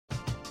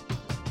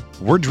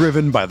We're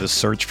driven by the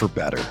search for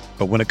better.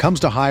 But when it comes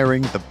to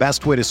hiring, the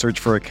best way to search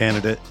for a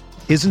candidate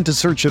isn't to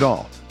search at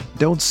all.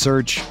 Don't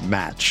search,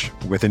 match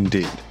with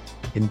Indeed.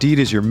 Indeed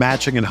is your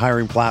matching and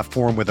hiring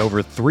platform with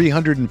over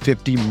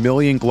 350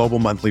 million global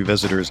monthly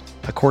visitors,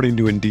 according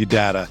to Indeed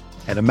data,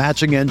 and a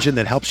matching engine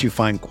that helps you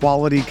find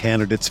quality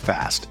candidates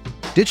fast.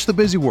 Ditch the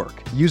busy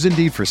work. Use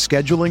Indeed for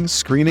scheduling,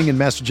 screening, and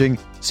messaging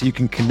so you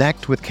can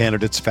connect with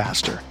candidates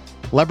faster.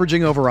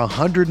 Leveraging over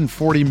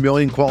 140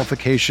 million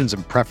qualifications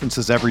and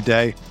preferences every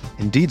day,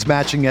 Indeed's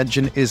matching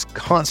engine is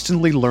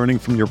constantly learning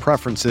from your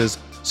preferences,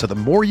 so the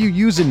more you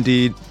use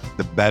Indeed,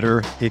 the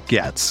better it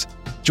gets.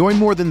 Join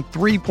more than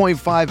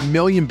 3.5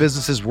 million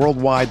businesses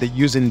worldwide that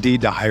use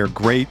Indeed to hire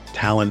great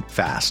talent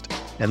fast.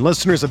 And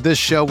listeners of this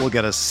show will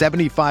get a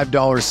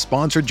 $75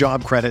 sponsored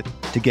job credit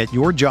to get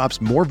your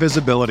jobs more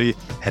visibility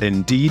at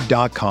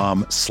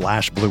Indeed.com/Blue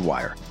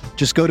Wire.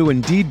 Just go to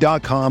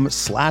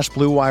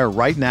Indeed.com/Blue Wire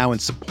right now and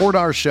support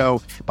our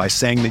show by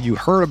saying that you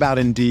heard about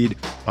Indeed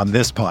on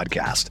this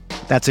podcast.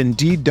 That's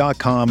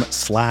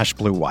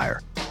Indeed.com/Blue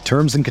Wire.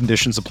 Terms and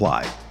conditions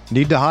apply.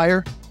 Need to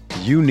hire?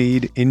 You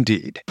need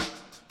Indeed.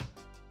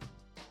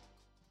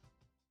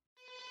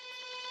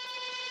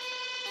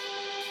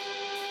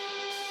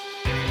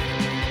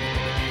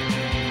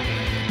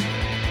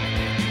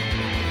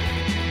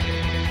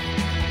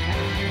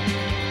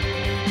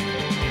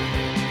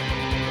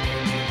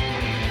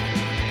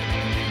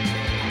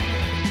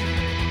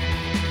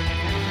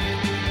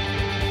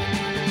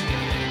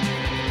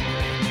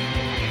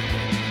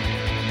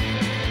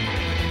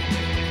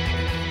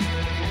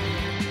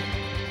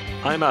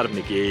 I'm Adam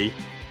McGee.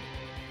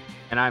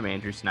 And I'm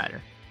Andrew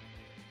Snyder.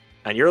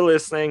 And you're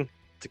listening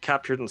to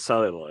Captured in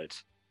Celluloid,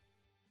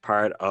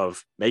 part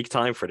of Make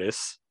Time for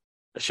This,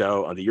 a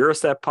show on the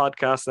Eurostep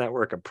Podcast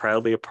Network and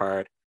proudly a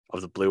part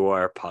of the Blue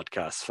Wire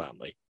podcast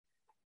family.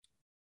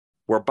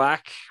 We're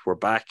back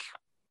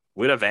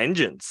with a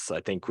vengeance, I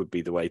think would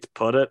be the way to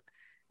put it.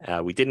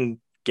 We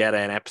didn't get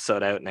an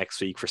episode out next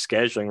week for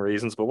scheduling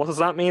reasons, but what does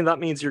that mean? That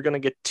means you're going to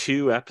get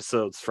 2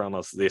 episodes from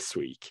us this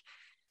week.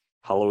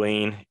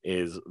 Halloween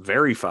is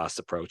very fast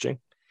approaching.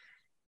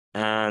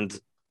 And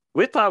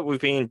with that, we've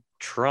been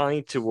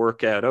trying to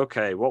work out,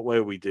 okay, what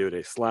way we do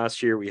this?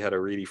 Last year, we had a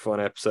really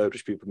fun episode,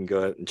 which people can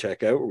go out and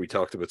check out, where we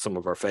talked about some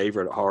of our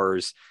favorite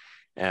horrors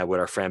with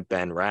our friend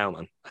Ben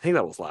Rauman. I think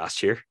that was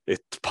last year.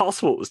 It's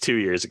possible it was 2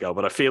 years ago,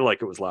 but I feel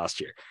like it was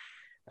last year.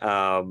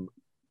 And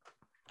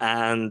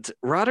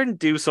rather than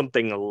do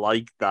something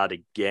like that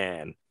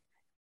again,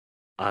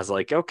 I was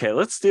like, okay,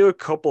 let's do a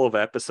couple of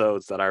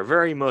episodes that are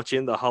very much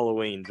in the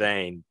Halloween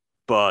vein,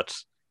 but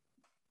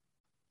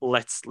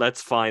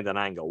let's find an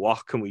angle.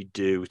 What can we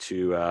do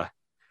to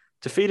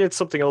feed in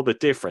something a little bit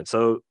different?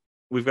 So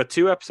we've got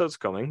 2 episodes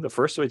coming. The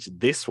first of which,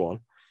 this one,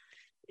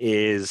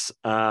 is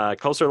a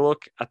closer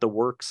look at the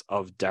works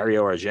of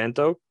Dario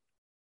Argento,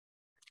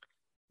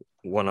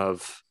 one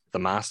of the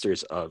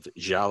masters of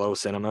giallo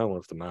cinema, one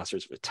of the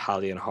masters of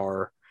Italian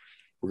horror.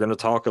 We're going to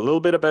talk a little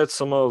bit about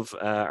some of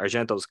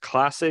Argento's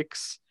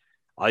classics.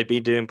 I've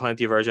been doing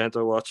plenty of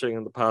Argento watching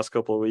in the past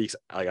couple of weeks.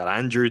 I got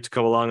Andrew to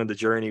come along on the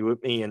journey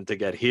with me and to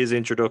get his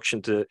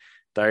introduction to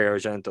Dario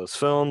Argento's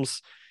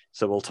films.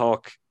 So we'll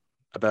talk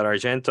about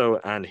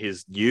Argento and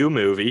his new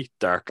movie,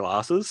 Dark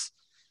Glasses.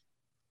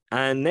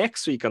 And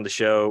next week on the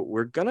show,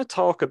 we're going to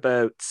talk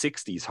about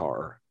 60s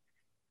horror.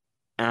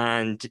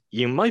 And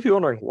you might be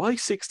wondering, why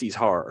 60s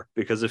horror?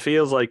 Because it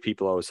feels like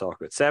people always talk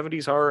about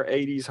 70s horror,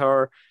 80s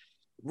horror.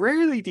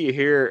 Rarely do you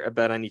hear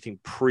about anything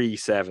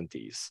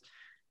pre-70s.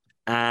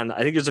 And I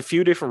think there's a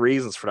few different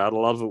reasons for that, a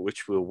lot of it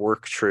which we'll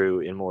work through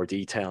in more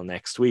detail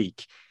next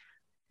week.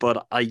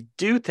 But I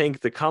do think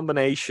the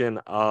combination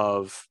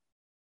of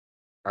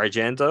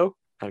Argento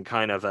and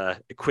kind of a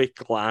quick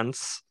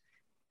glance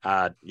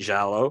at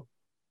giallo,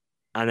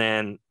 and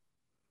then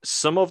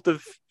some of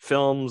the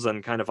films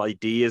and kind of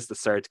ideas that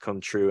started to come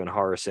true in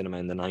horror cinema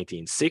in the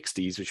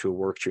 1960s, which we'll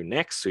work through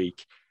next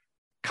week,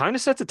 kind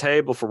of set the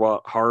table for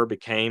what horror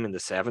became in the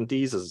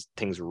 70s as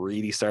things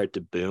really started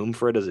to boom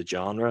for it as a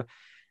genre.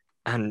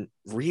 And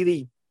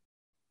really,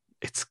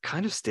 it's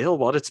kind of still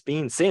what it's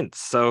been since.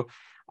 So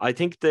I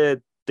think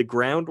that the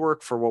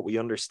groundwork for what we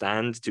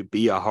understand to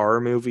be a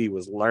horror movie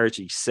was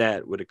largely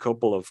set with a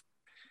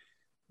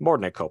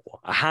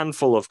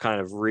handful of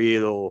kind of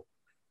real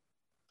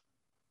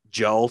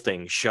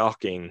jolting,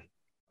 shocking,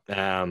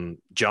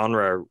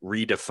 genre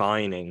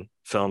redefining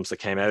films that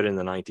came out in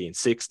the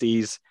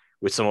 1960s,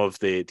 with some of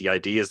the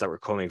ideas that were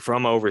coming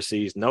from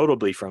overseas,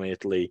 notably from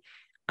Italy,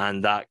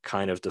 and that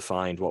kind of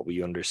defined what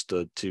we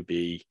understood to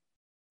be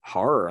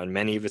horror and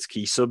many of its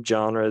key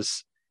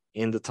subgenres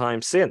in the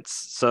time since.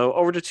 So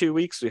over the 2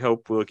 weeks, we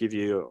hope we'll give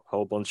you a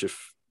whole bunch of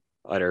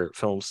either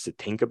films to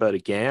think about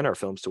again or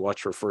films to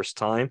watch for first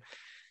time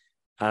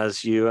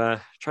as you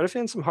try to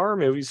find some horror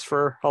movies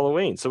for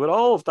Halloween. So with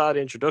all of that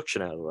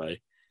introduction out of the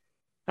way,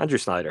 Andrew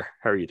Snyder,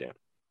 how are you doing?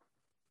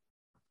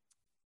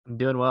 I'm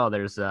doing well.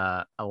 There's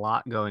a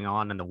lot going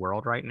on in the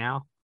world right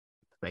now.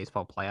 The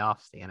baseball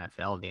playoffs, the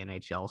NFL, the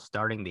NHL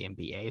starting, the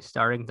NBA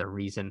starting. The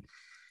reason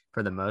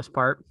for the most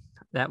part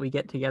that we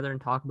get together and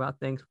talk about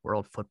things.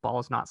 World football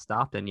has not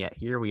stopped, and yet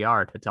here we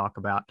are to talk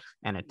about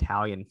an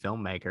Italian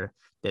filmmaker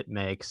that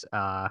makes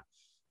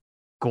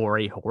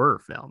gory horror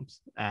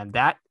films. And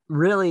that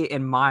really,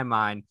 in my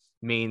mind,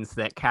 means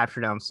that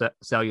Captured on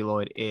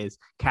Celluloid is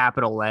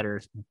capital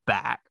letters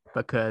back,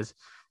 because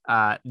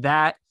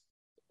that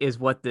is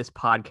what this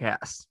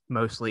podcast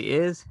mostly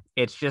is.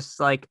 It's just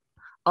like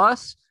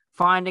us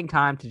finding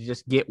time to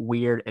just get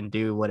weird and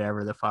do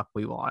whatever the fuck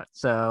we want.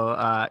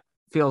 So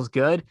feels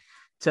good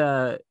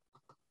to,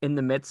 in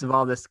the midst of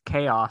all this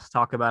chaos,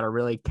 talk about a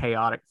really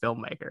chaotic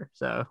filmmaker.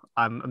 So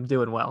I'm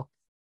doing well.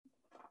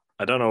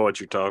 I don't know what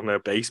you're talking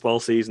about. Baseball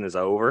season is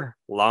over,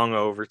 long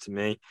over to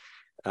me.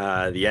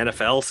 The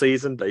NFL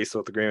season, based on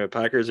what the Green Bay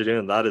Packers are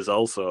doing, that is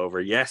also over.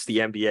 Yes, the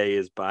NBA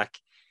is back,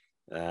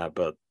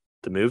 but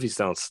the movies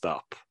don't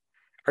stop.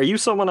 Are you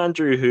someone,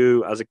 Andrew,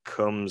 who, as it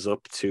comes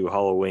up to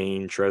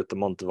Halloween throughout the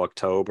month of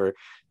October,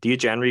 do you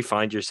generally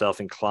find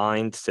yourself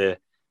inclined to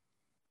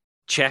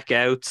check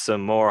out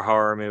some more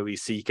horror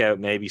movies, seek out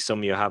maybe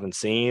some you haven't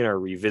seen, or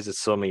revisit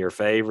some of your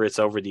favorites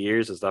over the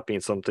years? Has that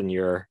been something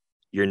you're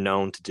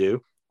known to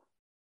do?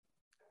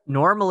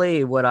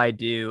 Normally, what I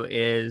do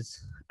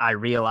is I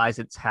realize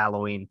it's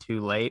Halloween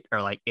too late,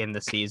 or like in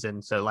the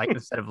season. So like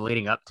instead of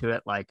leading up to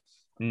it, like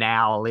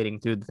now leading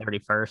through the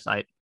 31st,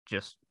 I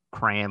just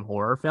cram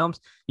horror films.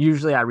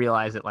 Usually I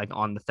realize it like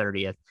on the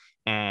 30th,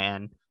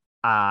 and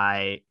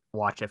I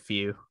watch a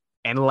few,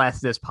 unless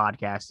this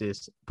podcast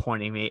is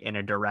pointing me in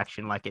a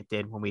direction like it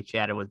did when we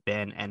chatted with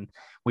Ben, and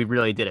we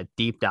really did a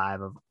deep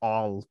dive of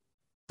all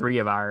three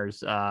of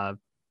ours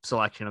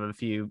selection of a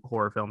few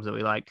horror films that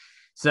we like.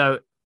 So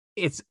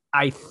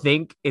I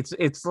think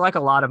it's like a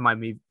lot of my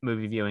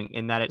movie viewing,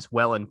 in that it's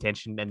well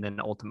intentioned and then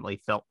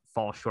ultimately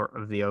fall short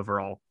of the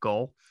overall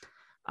goal.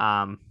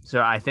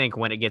 So I think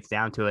when it gets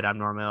down to it, I'm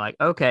normally like,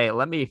 okay,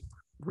 let me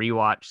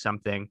rewatch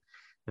something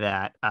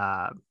that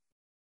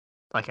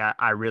like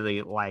I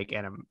really like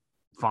and I'm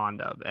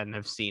fond of and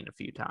have seen a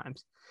few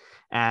times.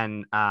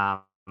 And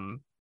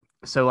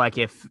so like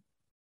if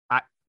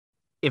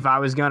I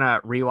was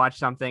gonna rewatch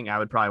something, I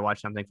would probably watch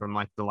something from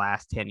like the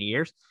last 10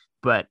 years.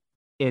 But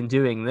in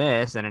doing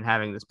this and in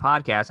having this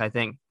podcast, I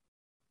think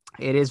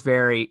it is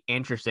very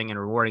interesting and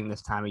rewarding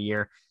this time of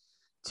year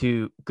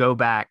to go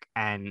back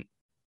and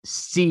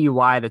see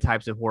why the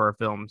types of horror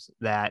films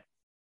that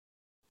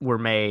were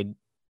made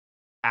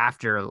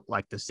after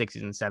like the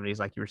 60s and 70s,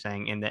 like you were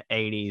saying, in the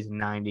 80s,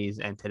 90s,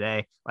 and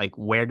today, like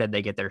where did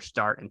they get their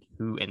start and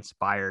who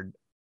inspired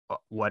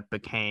what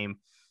became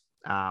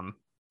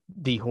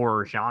the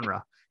horror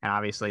genre. And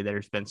obviously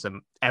there's been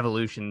some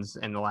evolutions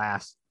in the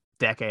last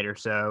decade or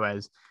so,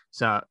 as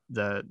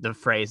the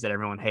phrase that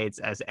everyone hates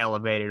as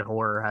elevated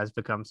horror has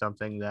become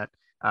something that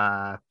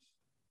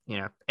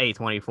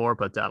A24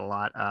 puts out a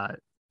lot.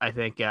 I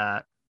think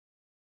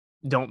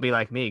Don't Be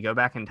Like Me, go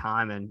back in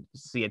time and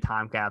see a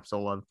time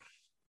capsule of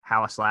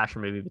how a slasher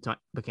movie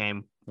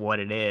became what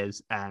it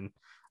is. And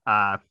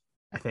I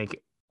think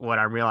what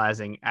I'm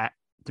realizing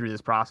through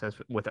this process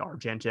with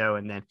Argento,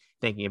 and then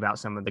thinking about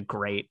some of the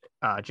great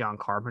John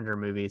Carpenter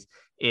movies,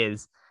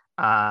 is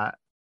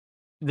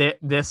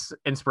this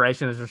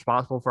inspiration is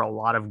responsible for a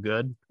lot of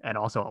good and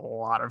also a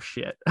lot of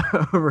shit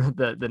over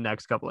the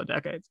next couple of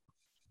decades.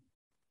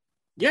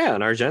 Yeah,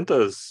 and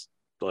Argento's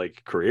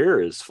like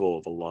career is full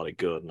of a lot of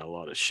good and a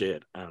lot of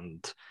shit,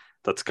 and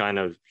that's kind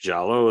of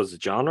giallo as a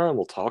genre, and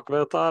we'll talk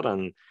about that.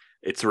 And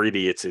it's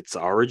really its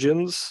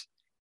origins,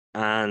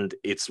 and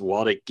it's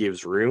what it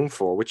gives room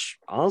for, which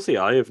honestly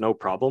I have no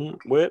problem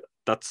with.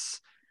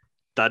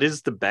 That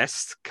is the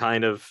best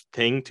kind of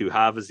thing to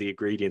have as the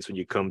ingredients when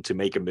you come to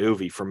make a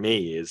movie. For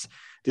me, is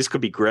this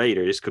could be great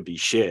or this could be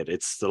shit.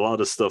 It's a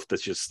lot of stuff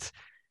that's just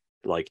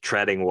like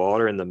treading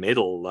water in the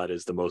middle that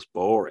is the most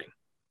boring.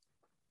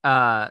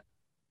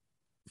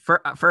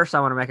 First, I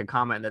want to make a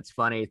comment that's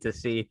funny to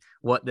see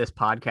what this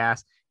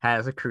podcast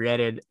has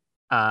created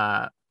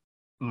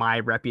my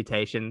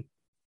reputation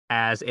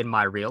as in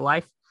my real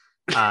life.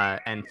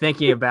 And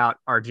thinking about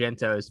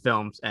Argento's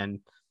films, and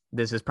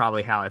this is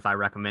probably how, if I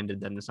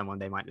recommended them to someone,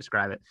 they might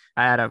describe it.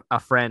 I had a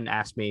friend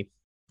ask me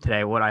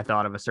today what I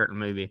thought of a certain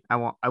movie. I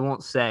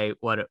won't say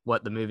what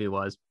the movie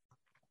was.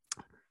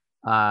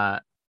 And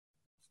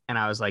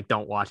I was like,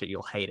 don't watch it,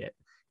 you'll hate it.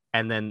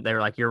 And then they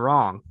were like, you're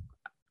wrong.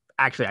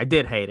 Actually, I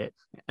did hate it.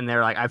 And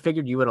they're like, I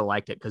figured you would have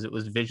liked it because it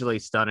was visually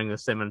stunning. The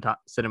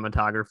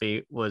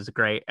cinematography was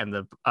great, and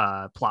the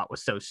plot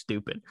was so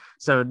stupid.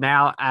 So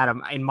now,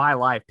 Adam, in my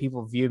life,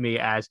 people view me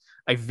as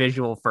a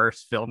visual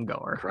first film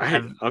goer.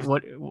 Right.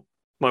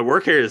 My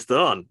work here is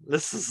done.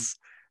 This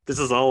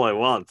is all I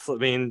want. I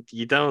mean,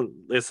 you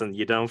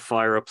don't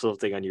fire up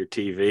something on your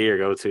TV or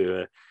go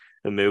to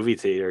a movie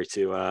theater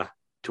to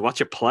watch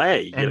a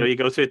play. You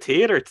go to a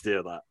theater to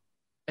do that.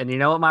 And you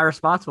know what my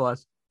response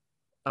was?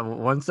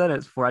 One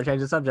sentence before I change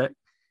the subject.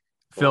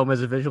 Film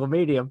is a visual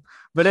medium.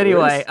 But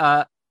anyway,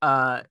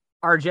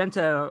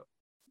 Argento,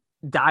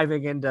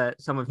 diving into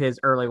some of his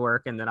early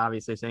work and then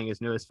obviously seeing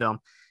his newest film,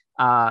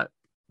 I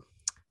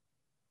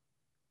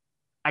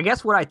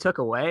guess what I took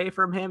away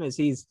from him is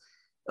he's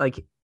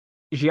like,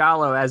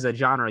 Giallo as a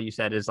genre, you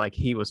said, is like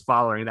he was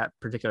following that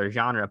particular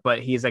genre, but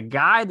he's a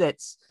guy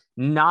that's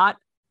not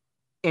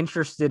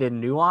interested in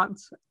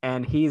nuance,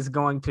 and he's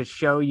going to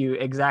show you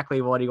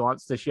exactly what he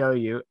wants to show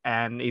you,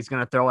 and he's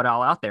going to throw it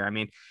all out there. I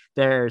mean,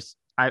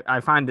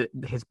 I find that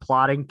his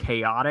plotting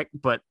chaotic,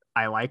 but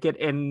I like it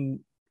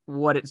in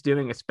what it's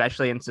doing,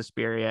 especially in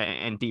Suspiria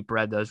and Deep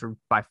Red. Those were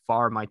by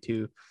far my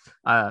two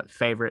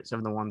favorites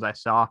of the ones I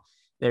saw.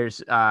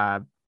 There's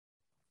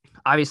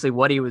obviously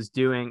what he was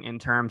doing in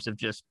terms of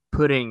just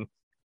putting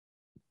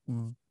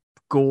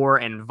gore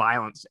and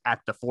violence at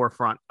the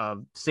forefront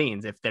of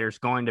scenes. If there's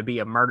going to be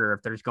a murder,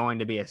 if there's going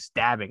to be a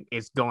stabbing,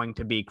 it's going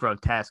to be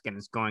grotesque and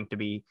it's going to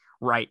be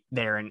right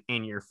there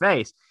in your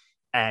face.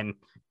 And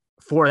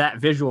for that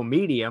visual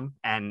medium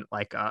and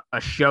like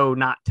a show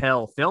not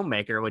tell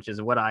filmmaker, which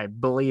is what I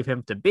believe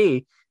him to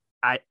be,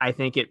 I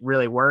think it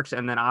really works.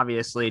 And then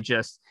obviously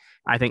just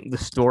I think the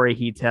story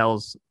he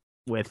tells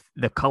with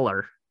the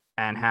color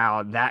and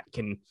how that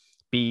can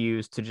be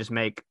used to just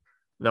make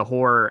the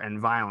horror and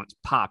violence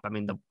pop. I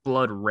mean, the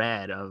blood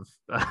red of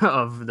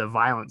the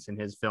violence in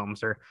his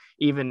films, or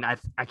even I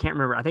can't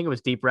remember. I think it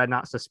was Deep Red,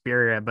 not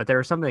Suspiria, but there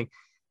was something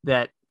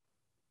that,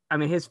 I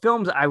mean, his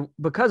films,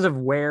 because of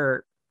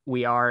where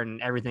we are and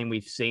everything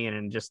we've seen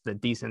and just the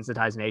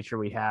desensitized nature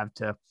we have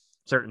to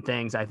certain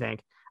things, I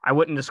think I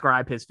wouldn't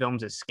describe his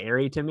films as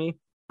scary to me,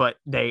 but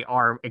they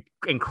are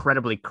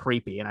incredibly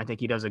creepy. And I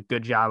think he does a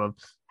good job of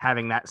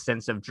having that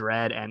sense of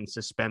dread and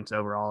suspense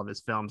over all of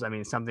his films. I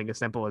mean, something as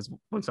simple as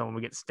when someone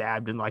would get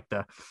stabbed and like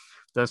the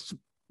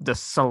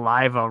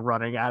saliva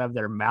running out of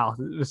their mouth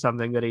was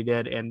something that he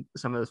did in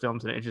some of those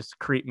films, and it just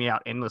creeped me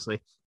out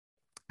endlessly.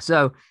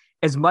 So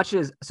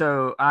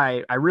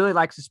I really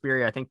like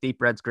Suspiria. I think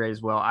Deep Red's great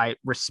as well. I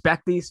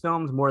respect these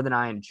films more than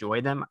I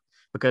enjoy them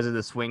because of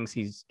the swings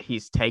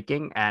he's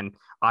taking. And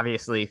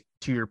obviously,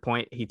 to your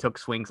point, he took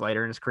swings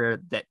later in his career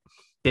that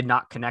did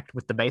not connect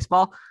with the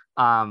baseball.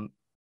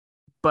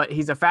 But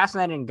he's a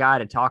fascinating guy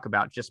to talk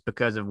about just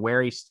because of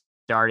where he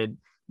started,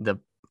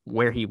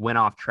 where he went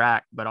off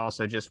track, but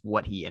also just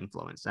what he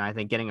influenced. And I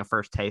think getting a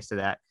first taste of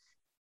that,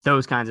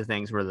 those kinds of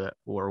things were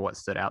what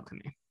stood out to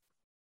me.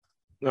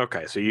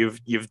 Okay, so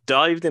you've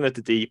dived in at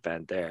the deep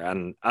end there,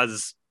 and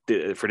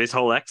for this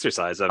whole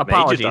exercise, I've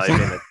Apologies. made you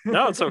dive in.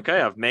 No, it's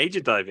okay. I've made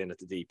you dive in at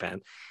the deep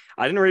end.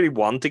 I didn't really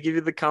want to give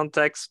you the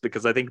context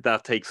because I think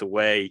that takes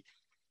away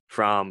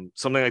from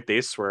something like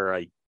this where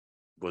I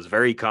was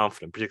very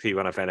confident, particularly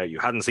when I found out you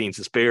hadn't seen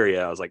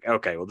Suspiria. I was like,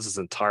 okay, well, this is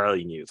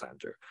entirely new to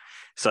Andrew.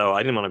 So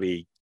I didn't want to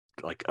be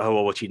like, oh,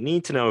 well, what you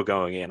need to know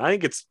going in. I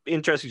think it's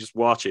interesting to just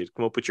watch it,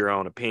 come up with your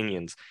own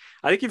opinions.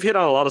 I think you've hit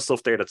on a lot of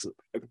stuff there that's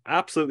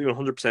absolutely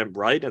 100%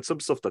 right and some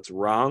stuff that's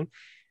wrong.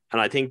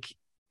 And I think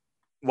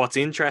what's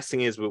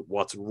interesting is with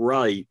what's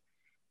right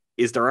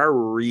is there are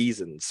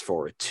reasons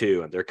for it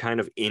too, and they're kind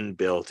of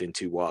inbuilt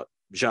into what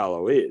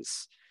Giallo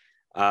is.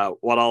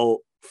 What I'll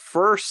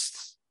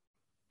first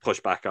push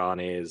back on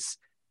is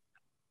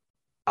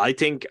I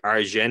think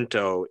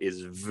Argento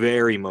is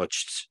very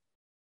much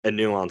a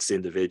nuanced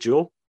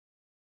individual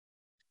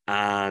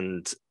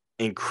and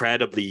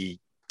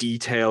incredibly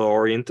detail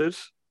oriented.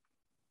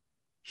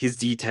 His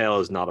detail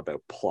is not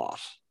about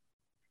plot,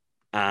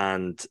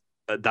 and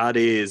that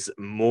is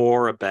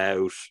more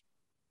about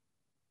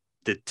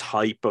the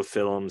type of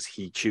films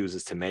he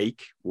chooses to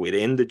make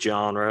within the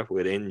genre,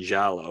 within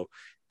Giallo,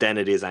 than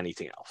it is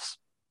anything else.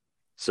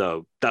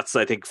 So that's,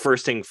 I think,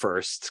 first thing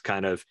first,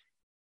 kind of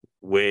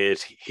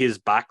with his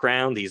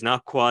background. He's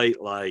not quite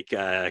like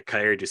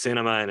Cahiers du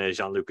Cinema and a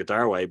Jean-Luc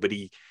Godard, but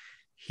he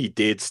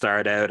did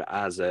start out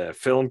as a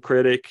film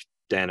critic,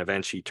 then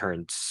eventually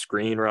turned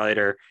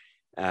screenwriter.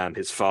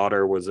 His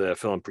father was a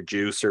film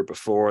producer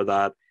before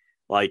that.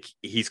 Like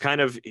he's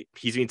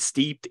been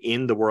steeped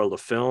in the world of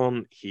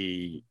film.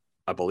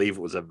 I believe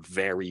it was a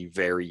very,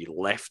 very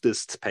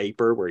leftist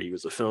paper where he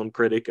was a film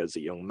critic as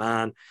a young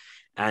man.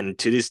 And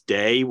to this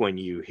day, when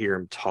you hear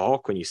him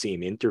talk, when you see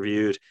him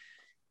interviewed,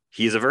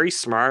 he's a very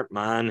smart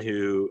man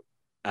who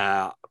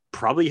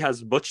probably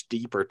has much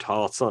deeper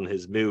thoughts on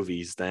his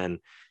movies than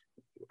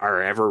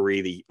are ever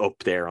really up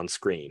there on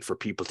screen for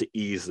people to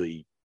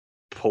easily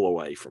pull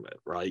away from it,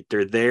 right?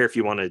 They're there if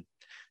you want to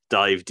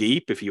dive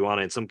deep, if you want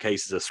to, in some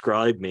cases,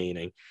 ascribe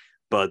meaning,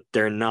 but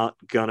they're not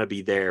going to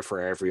be there for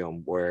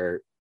everyone,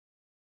 where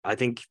I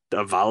think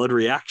a valid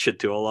reaction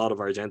to a lot of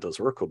Argento's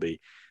work will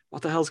be,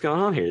 what the hell's going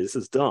on here? This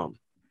is dumb.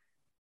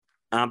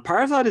 And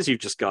part of that is you've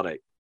just got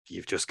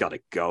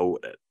to go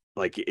with it.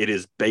 Like it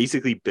is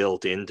basically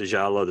built into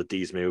Giallo that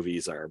these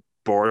movies are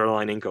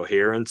borderline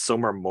incoherent.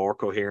 Some are more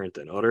coherent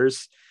than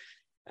others.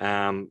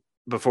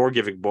 Before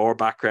giving more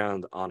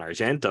background on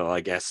Argento,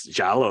 I guess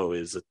Giallo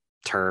is a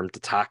term to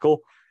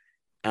tackle.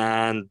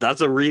 And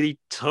that's a really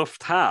tough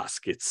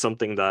task. It's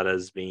something that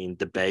has been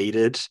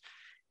debated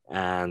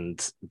and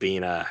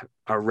been a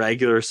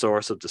regular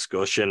source of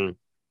discussion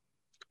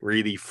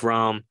really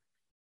from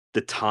the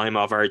time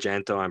of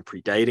Argento and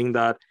predating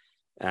that.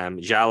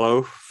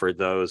 Giallo, for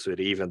those with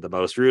even the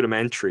most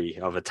rudimentary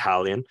of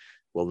Italian,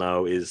 will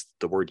know is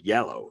the word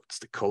yellow. It's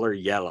the color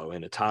yellow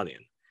in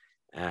Italian,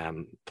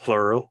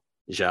 plural.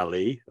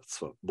 Jali.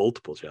 That's what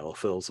multiple Giallo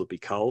films would be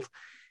called.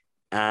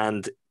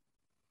 And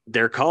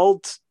they're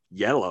called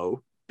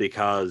yellow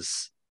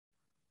because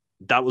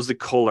that was the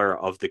color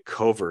of the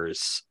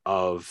covers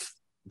of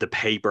the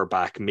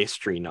paperback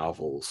mystery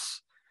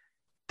novels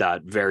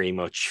that very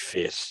much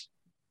fit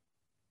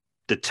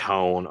the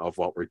tone of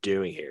what we're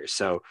doing here.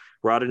 So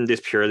rather than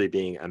this purely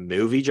being a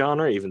movie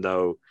genre, even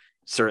though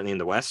certainly in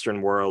the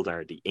Western world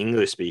or the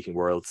English speaking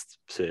world,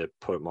 to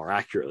put it more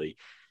accurately,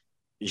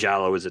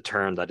 Giallo is a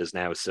term that is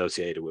now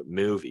associated with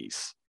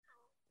movies.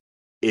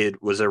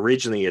 It was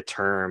originally a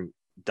term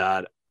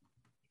that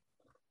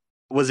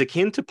was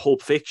akin to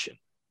Pulp Fiction.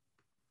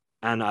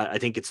 And I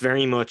think it's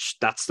very much,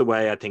 that's the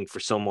way I think for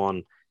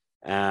someone,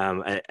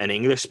 an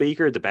English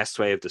speaker, the best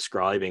way of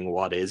describing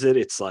what is it.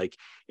 It's like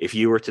if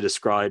you were to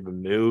describe a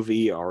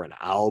movie or an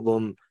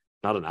album,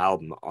 not an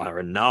album, or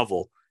a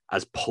novel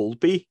as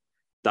pulpy,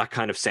 that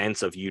kind of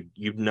sense of you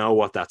know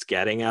what that's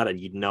getting at, and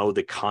you know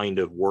the kind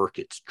of work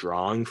it's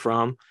drawing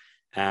from.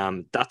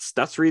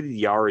 That's really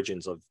the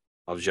origins of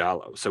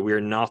Giallo. So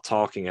we're not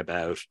talking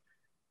about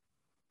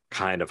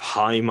kind of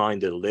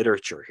high-minded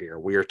literature here.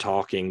 We're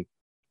talking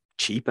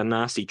cheap and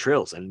nasty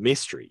trills and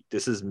mystery.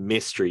 This is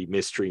mystery.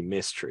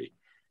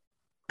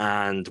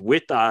 And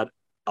with that,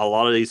 a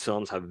lot of these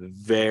films have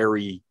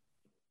very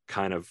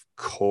kind of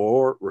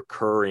core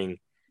recurring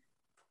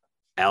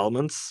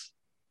elements.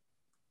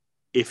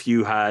 If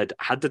you had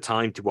the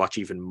time to watch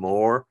even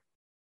more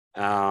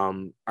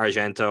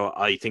Argento,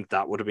 I think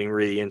that would have been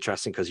really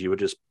interesting, because you would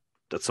just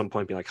at some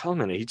point be like, oh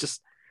man, I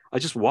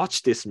just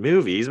watched this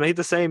movie. He's made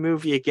the same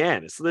movie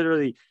again. It's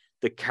literally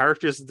the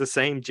characters are the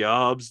same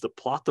jobs, the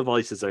plot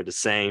devices are the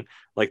same.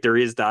 Like there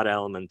is that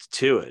element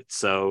to it.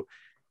 So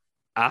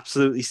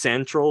absolutely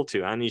central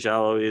to any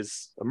Giallo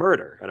is a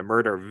murder, and a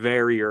murder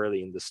very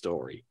early in the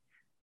story.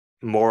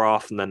 More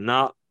often than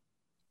not,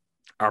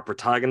 our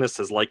protagonist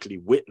has likely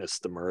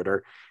witnessed the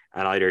murder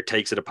and either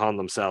takes it upon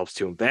themselves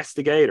to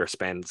investigate or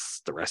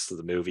spends the rest of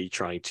the movie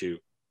trying to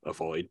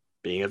avoid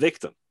being a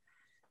victim.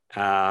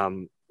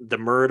 The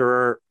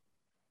murderer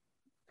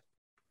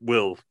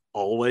will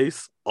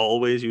always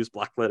use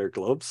black leather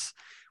gloves,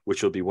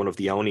 which will be one of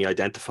the only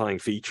identifying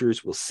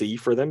features we'll see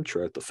for them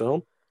throughout the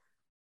film.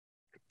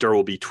 There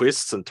will be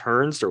twists and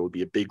turns. There will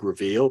be a big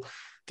reveal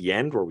at the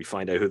end where we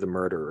find out who the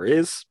murderer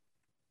is.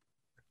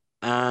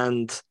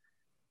 And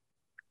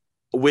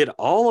with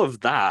all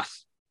of that,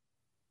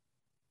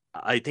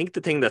 I think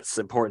the thing that's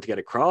important to get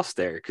across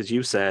there, because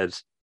you said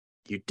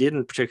you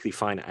didn't particularly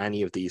find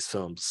any of these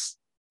films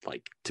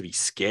like to be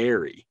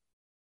scary.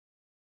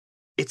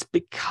 It's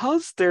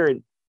because they're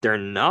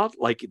not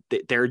like,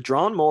 they're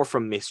drawn more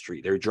from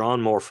mystery. They're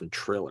drawn more from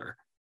thriller.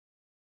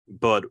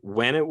 But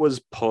when it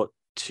was put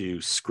to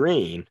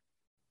screen,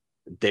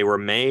 they were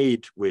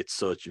made with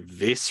such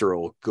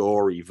visceral,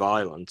 gory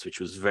violence, which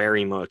was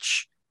very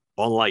much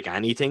unlike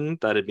anything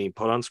that had been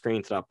put on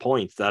screen to that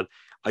point, that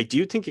I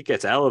do think it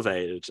gets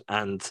elevated.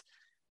 And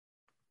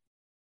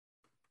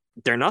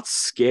they're not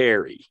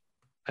scary.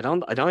 I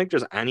don't think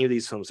there's any of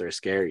these films that are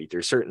scary.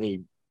 There's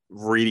certainly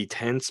really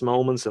tense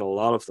moments in a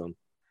lot of them.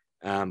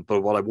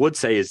 But what I would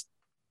say is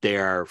they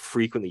are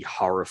frequently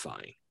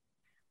horrifying,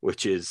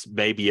 which is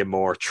maybe a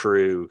more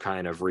true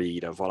kind of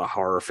read of what a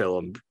horror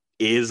film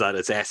is at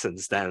its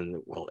essence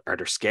than, well, are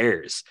there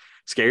scares?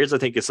 Scares, I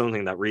think, is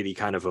something that really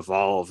kind of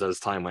evolved as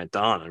time went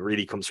on, and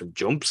really comes from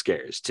jump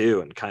scares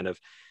too, and kind of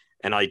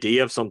an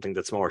idea of something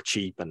that's more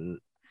cheap and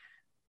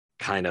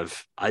kind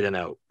of, I don't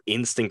know,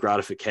 instant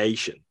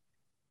gratification,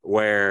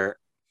 where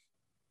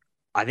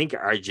I think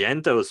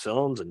Argento's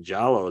films and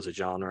Giallo as a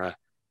genre,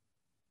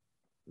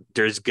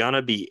 there's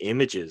gonna be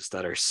images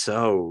that are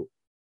so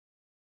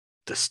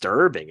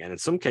disturbing and in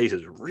some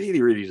cases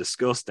really, really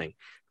disgusting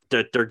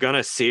that they're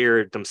gonna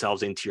sear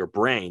themselves into your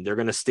brain. They're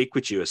gonna stick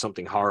with you as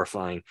something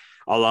horrifying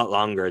a lot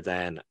longer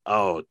than,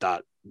 oh,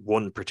 that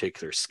one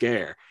particular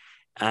scare.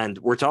 And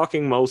we're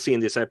talking mostly in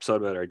this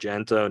episode about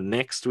Argento.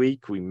 Next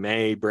week, we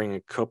may bring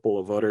a couple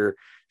of other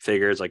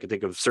figures. I can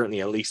think of certainly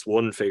at least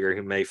one figure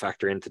who may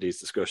factor into these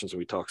discussions when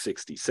we talk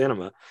 60s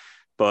cinema.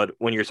 But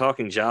when you're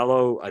talking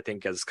Giallo, I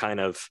think as kind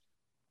of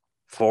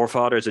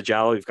forefathers of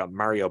Giallo, you've got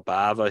Mario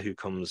Bava, who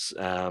comes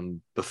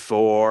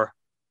before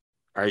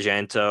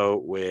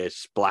Argento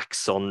with Black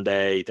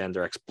Sunday, then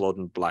their Blood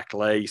and Black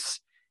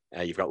Lace.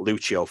 You've got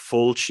Lucio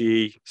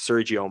Fulci,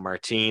 Sergio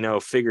Martino,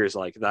 figures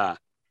like that.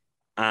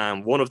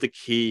 One of the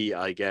key,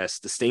 I guess,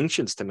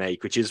 distinctions to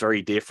make, which is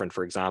very different,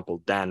 for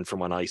example, than from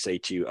when I say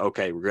to you,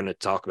 okay, we're going to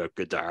talk about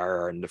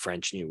Godard and the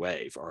French New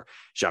Wave, or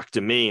Jacques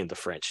Demy and the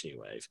French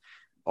New Wave.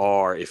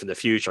 Or if in the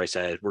future I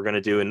said, we're going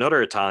to do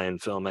another Italian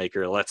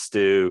filmmaker, let's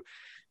do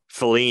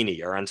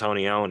Fellini or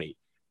Antonioni.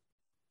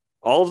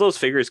 All of those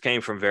figures came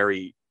from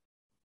very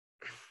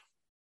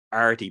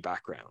arty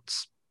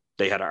backgrounds.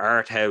 They had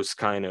art house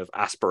kind of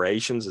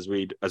aspirations as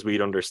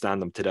we'd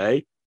understand them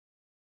today.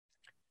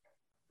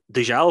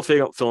 The Giallo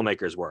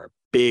filmmakers were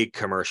big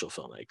commercial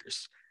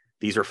filmmakers.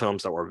 These are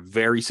films that were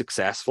very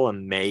successful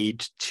and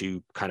made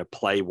to kind of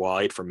play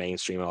wide for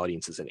mainstream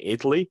audiences in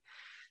Italy.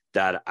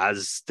 that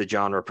as the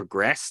genre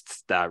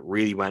progressed, that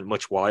really went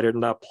much wider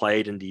than that,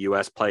 played in the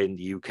US, played in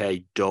the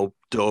UK,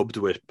 dubbed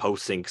with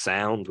post-sync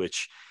sound,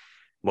 which,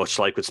 much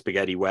like with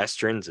spaghetti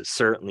westerns, is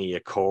certainly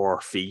a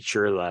core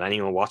feature that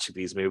anyone watching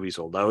these movies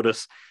will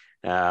notice.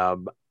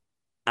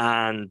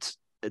 And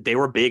they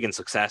were big and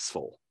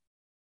successful.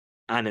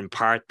 And in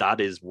part, that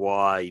is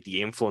why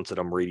the influence of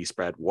them really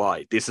spread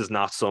wide. This is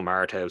not some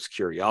art house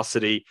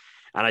curiosity.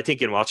 And I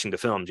think in watching the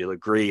films, you'll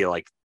agree,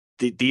 like,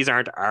 these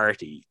aren't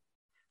arty.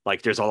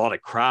 Like, there's a lot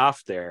of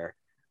craft there,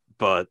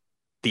 but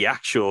the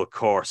actual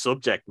core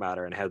subject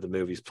matter and how the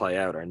movies play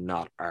out are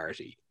not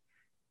arty.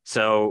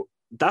 So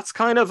that's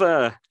kind of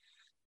a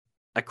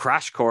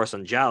crash course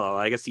on Giallo.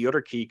 I guess the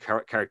other key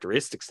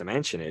characteristics to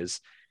mention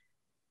is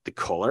the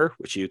color,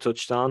 which you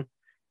touched on.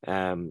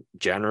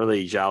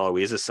 Generally, Giallo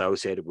is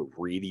associated with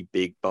really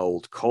big,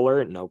 bold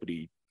color.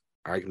 Nobody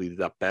arguably did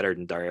that better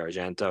than Dario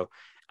Argento.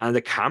 And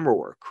the camera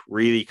work,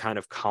 really kind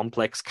of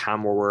complex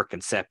camera work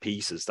and set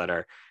pieces that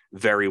are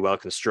very well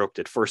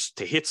constructed. First,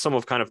 to hit some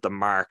of kind of the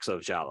marks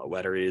of Giallo,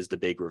 whether it is the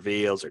big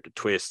reveals or the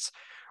twists,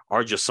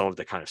 or just some of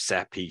the kind of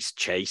set piece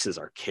chases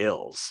or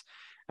kills.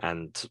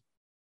 And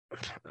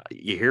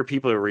you hear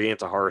people who are really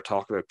into horror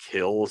talk about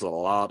kills a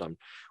lot and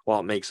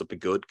what makes up a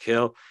good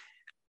kill.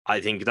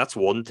 I think that's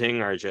one thing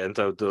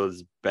Argento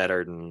does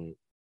better than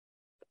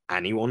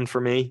anyone for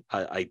me.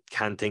 I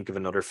can't think of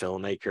another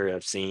filmmaker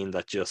I've seen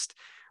that just,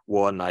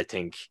 one, I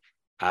think,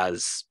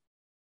 as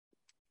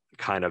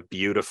kind of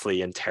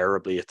beautifully and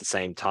terribly at the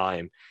same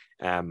time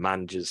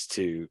manages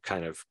to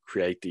kind of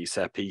create these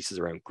set pieces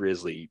around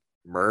grisly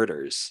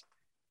murders.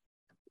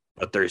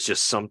 But there's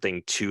just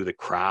something to the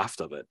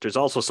craft of it. There's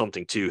also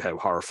something to how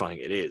horrifying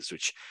it is,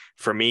 which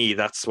for me,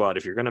 that's what,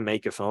 if you're going to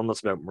make a film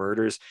that's about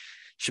murders,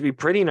 should be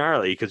pretty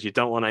gnarly, because you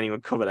don't want anyone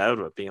coming out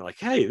of it being like,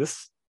 hey,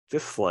 this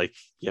like,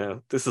 you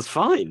know, this is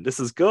fine, this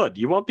is good.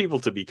 You want people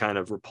to be kind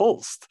of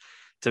repulsed.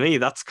 To me,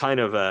 that's kind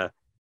of a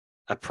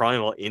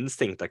primal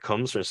instinct that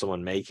comes from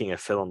someone making a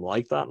film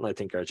like that, and I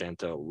think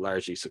Argento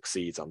largely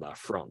succeeds on that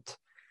front.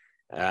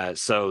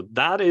 So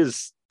that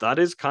is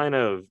kind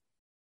of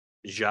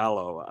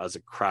Giallo as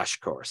a crash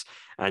course,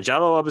 and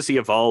Giallo obviously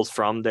evolves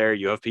from there.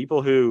 You have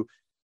people who,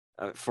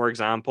 for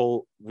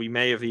example, we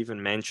may have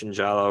even mentioned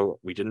Giallo.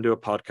 We didn't do a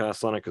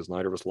podcast on it because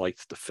neither of us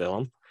liked the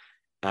film.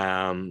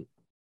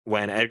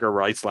 When Edgar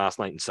Wright's Last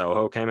Night in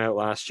Soho came out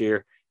last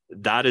year,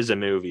 that is a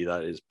movie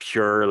that is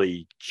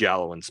purely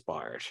Giallo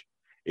inspired.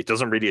 It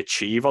doesn't really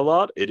achieve a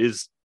lot. It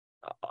is,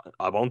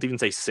 I won't even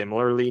say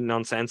similarly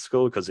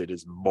nonsensical, because it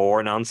is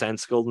more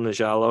nonsensical than the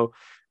Giallo,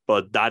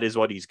 but that is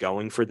what he's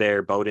going for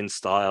there, both in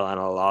style and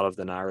a lot of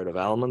the narrative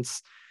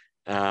elements.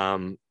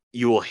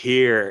 You will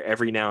hear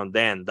every now and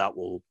then that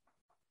will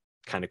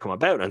kind of come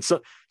about. And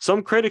so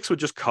some critics would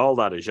just call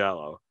that a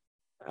Giallo,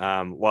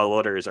 while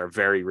others are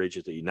very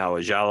rigidly, no,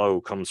 a Giallo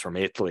comes from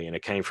Italy, and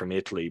it came from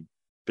Italy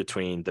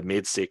between the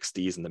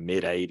mid-60s and the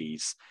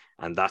mid-80s,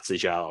 and that's a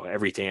Giallo.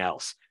 Everything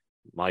else,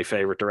 my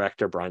favorite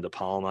director, Brian De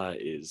Palma,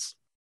 is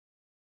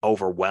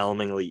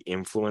overwhelmingly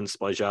influenced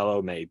by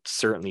Giallo, made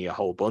certainly a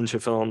whole bunch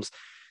of films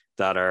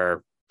that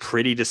are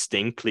pretty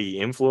distinctly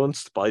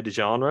influenced by the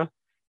genre,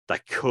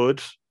 that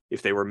could,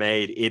 if they were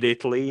made in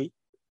Italy,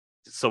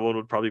 someone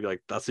would probably be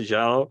like, that's a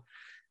Giallo.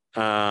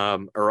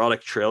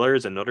 Erotic thriller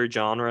is another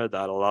genre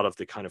that a lot of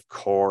the kind of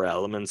core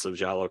elements of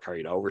Giallo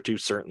carried over to,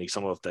 certainly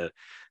some of the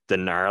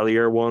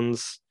gnarlier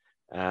ones.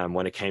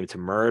 When it came to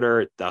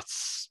murder,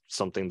 that's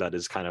something that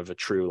is kind of a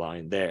true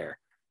line there.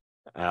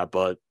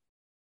 But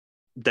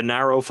the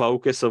narrow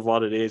focus of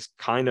what it is,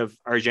 kind of,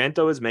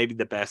 Argento is maybe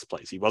the best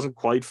place. He wasn't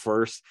quite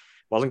first,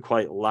 wasn't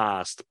quite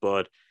last,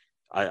 but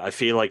I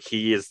feel like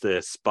he is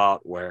the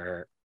spot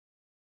where,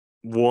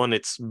 one,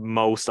 it's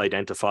most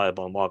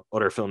identifiable in what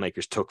other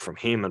filmmakers took from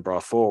him and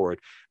brought forward,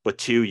 but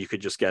two, you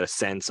could just get a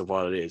sense of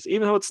what it is,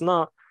 even though it's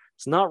not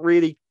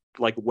really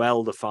like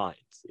well defined.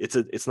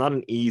 It's not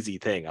an easy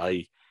thing.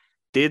 I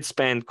did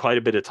spend quite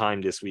a bit of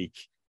time this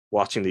week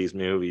watching these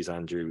movies,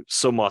 Andrew,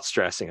 somewhat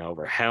stressing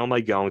over how am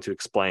I going to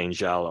explain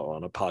Giallo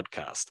on a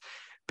podcast,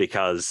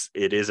 because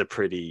it is a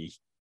pretty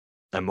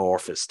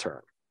amorphous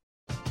term.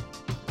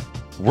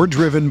 We're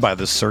driven by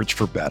the search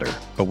for better.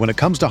 But when it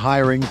comes to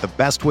hiring, the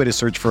best way to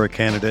search for a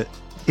candidate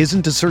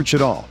isn't to search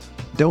at all.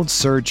 Don't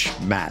search,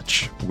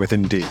 match with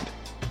Indeed.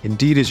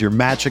 Indeed is your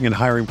matching and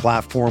hiring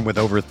platform with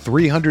over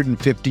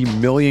 350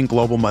 million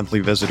global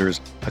monthly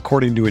visitors,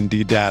 according to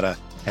Indeed data,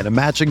 and a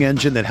matching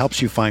engine that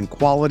helps you find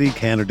quality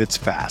candidates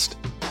fast.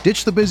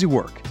 Ditch the busy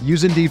work.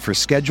 Use Indeed for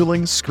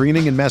scheduling,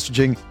 screening, and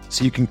messaging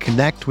so you can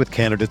connect with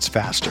candidates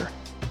faster.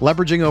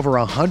 Leveraging over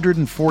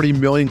 140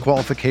 million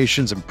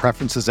qualifications and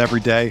preferences every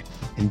day,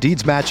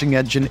 Indeed's matching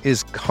engine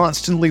is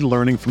constantly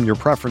learning from your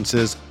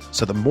preferences,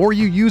 so the more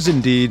you use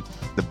Indeed,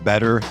 the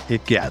better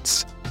it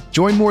gets.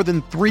 Join more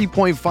than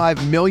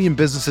 3.5 million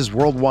businesses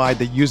worldwide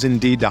that use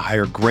Indeed to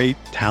hire great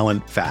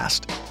talent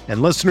fast.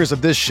 And listeners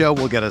of this show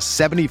will get a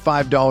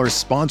 $75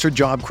 sponsored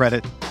job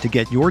credit to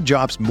get your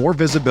jobs more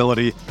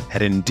visibility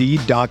at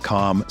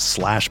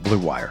Indeed.com/Blue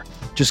Wire.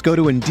 Just go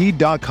to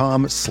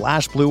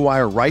Indeed.com/Blue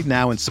Wire right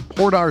now and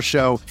support our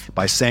show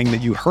by saying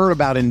that you heard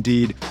about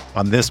Indeed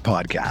on this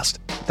podcast.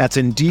 That's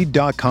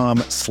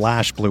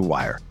Indeed.com/Blue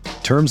Wire.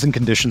 Terms and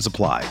conditions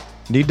apply.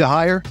 Need to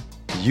hire?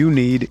 You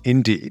need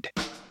Indeed.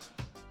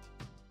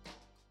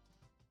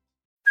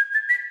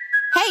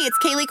 Hey, it's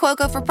Kaylee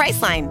Cuoco for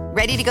Priceline.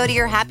 Ready to go to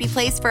your happy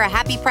place for a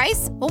happy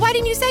price? Well, why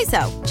didn't you say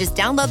so? Just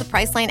download the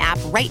Priceline app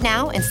right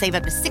now and save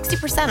up to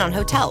 60% on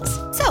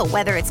hotels. So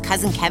whether it's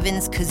Cousin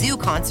Kevin's Kazoo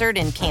Concert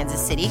in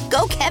Kansas City,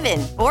 go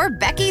Kevin, or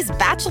Becky's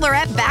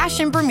Bachelorette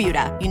Bash in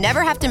Bermuda, you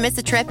never have to miss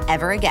a trip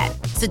ever again.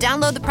 So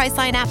download the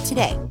Priceline app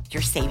today.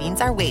 Your savings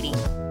are waiting.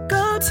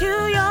 Go to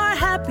your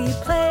happy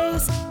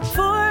place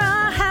for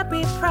a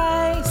happy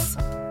price.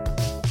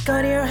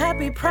 Go to your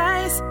happy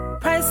price,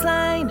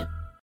 Priceline.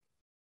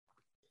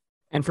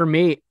 And for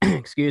me,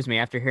 excuse me,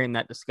 after hearing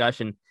that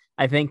discussion,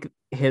 I think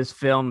his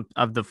film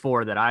of the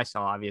four that I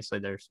saw, obviously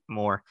there's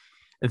more,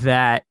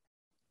 that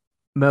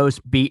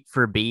most beat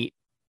for beat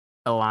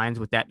aligns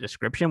with that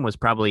description was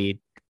probably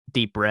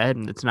Deep Red.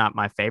 And it's not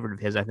my favorite of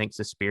his. I think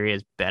Suspiria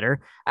is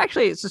better.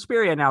 Actually,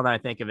 Suspiria, now that I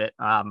think of it,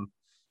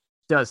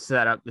 does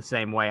set up the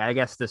same way. I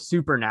guess the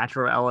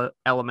supernatural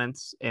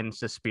elements in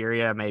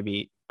Suspiria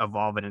maybe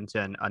evolve it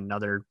into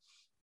another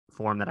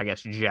form that I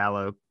guess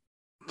Giallo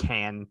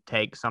can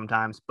take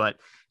sometimes, but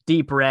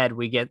Deep Red,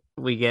 we get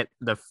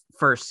the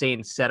first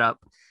scene set up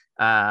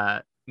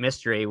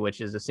mystery, which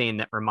is a scene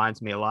that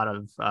reminds me a lot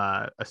of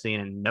a scene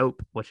in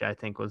Nope, which I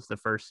think was the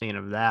first scene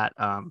of that.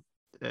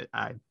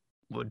 I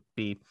would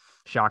be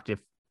shocked if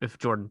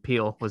Jordan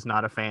Peele was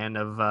not a fan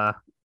of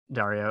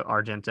Dario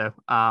Argento.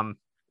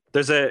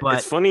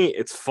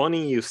 It's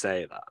funny you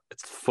say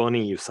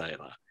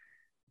that.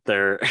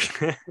 There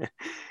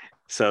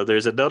so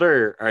there's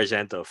another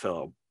Argento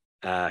film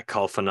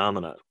called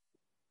Phenomena,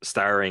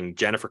 starring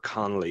Jennifer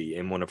Connelly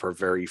in one of her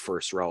very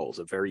first roles,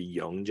 a very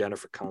young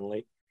Jennifer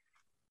Connelly,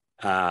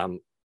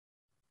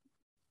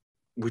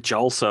 which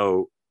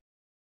also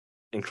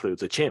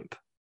includes a chimp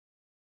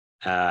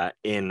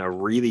in a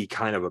really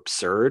kind of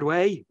absurd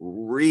way.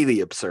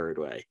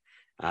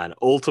 And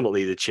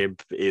ultimately the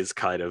chimp is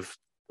kind of,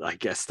 I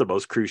guess, the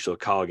most crucial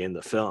cog in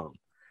the film.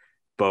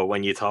 But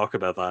when you talk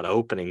about that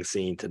opening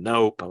scene to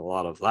Nope and a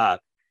lot of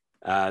that,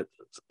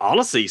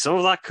 honestly, some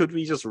of that could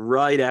be just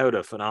right out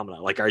of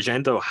Phenomena. Like,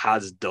 Argento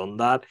has done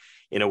that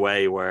in a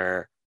way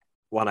where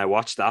when I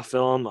watched that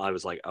film, I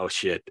was like, oh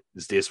shit,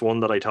 is this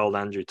one that I told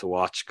Andrew to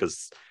watch?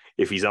 Because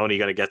if he's only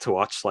going to get to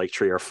watch like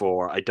 3 or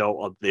 4, I don't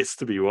want this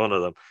to be one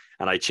of them.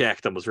 And I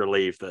checked and was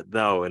relieved that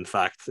no, in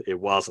fact, it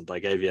wasn't. I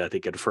gave you, I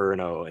think,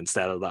 Inferno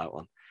instead of that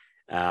one.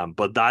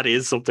 But that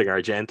is something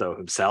Argento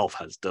himself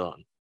has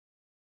done.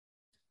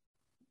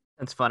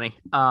 That's funny.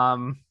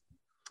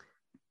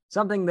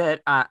 Something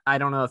that I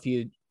don't know if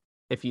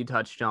you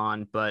touched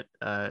on, but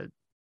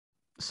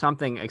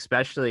something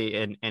especially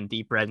in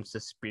Deep Red and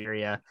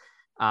Suspiria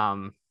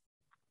that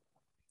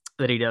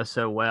he does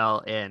so well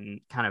in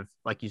kind of,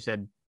 like you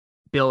said,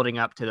 building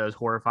up to those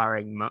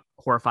horrifying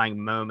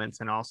moments,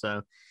 and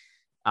also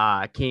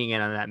keying in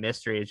on that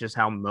mystery is just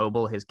how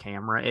mobile his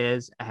camera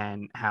is,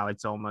 and how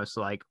it's almost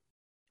like,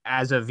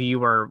 as a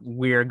viewer,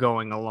 we're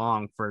going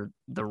along for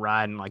the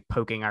ride and like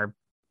poking our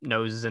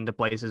noses into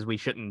places we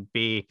shouldn't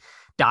be,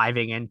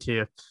 diving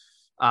into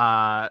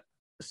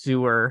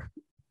sewer,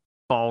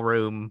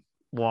 ballroom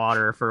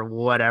water for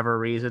whatever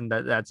reason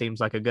that seems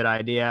like a good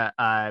idea.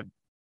 I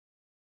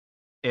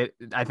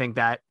think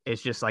that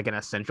is just like an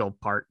essential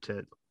part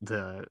to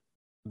the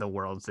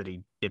worlds that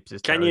he dips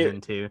his toes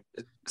into.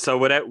 So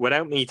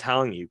without me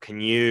telling you,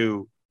 can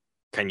you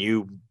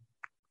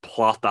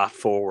plot that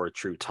forward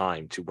through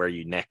time to where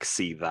you next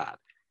see that,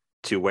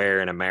 to where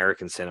in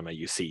American cinema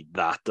you see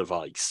that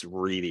device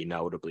really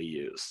notably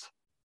used?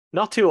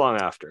 Not too long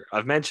after.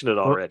 I've mentioned it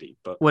already,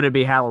 but would it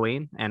be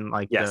Halloween and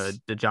like yes,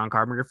 the John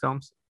Carpenter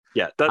films?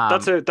 Yeah,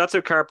 that's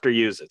how Carpenter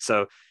used it.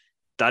 So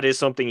that is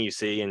something you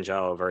see in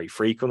Giallo very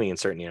frequently, and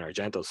certainly in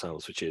Argento's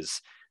films, which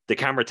is the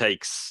camera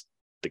takes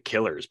the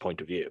killer's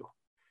point of view.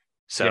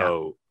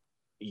 So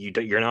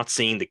you're not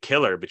seeing the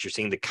killer, but you're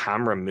seeing the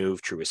camera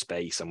move through a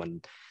space, and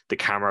when the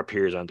camera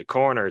appears on the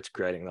corner, it's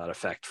creating that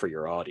effect for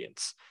your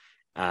audience.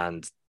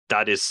 And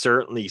that is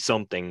certainly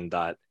something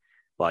that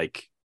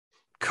like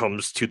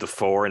comes to the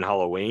fore in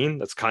Halloween.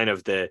 That's kind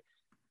of the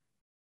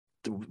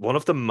one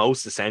of the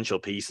most essential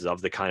pieces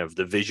of the kind of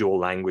the visual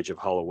language of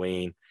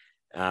Halloween.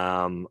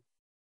 And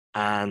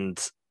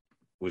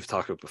we've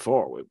talked about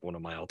before with one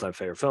of my all-time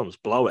favorite films,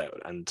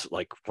 Blowout. And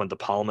like when De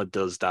Palma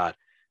does that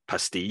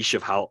pastiche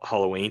of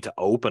Halloween to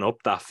open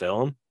up that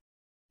film,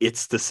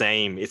 it's the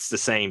same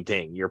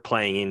thing. You're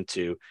playing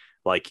into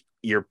like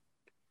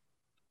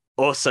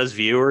us as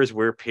viewers,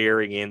 we're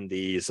peering in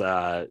these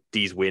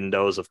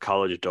windows of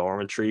college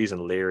dormitories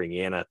and leering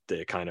in at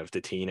the kind of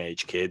the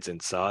teenage kids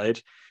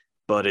inside,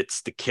 but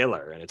it's the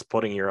killer, and it's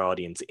putting your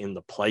audience in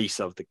the place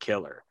of the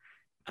killer,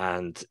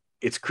 and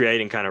it's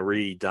creating kind of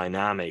really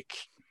dynamic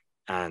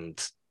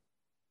and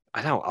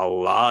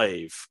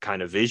alive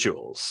kind of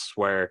visuals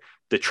where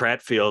the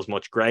threat feels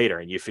much greater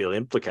and you feel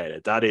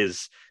implicated. That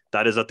is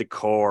that is at the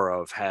core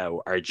of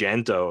how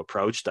Argento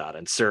approached that,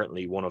 and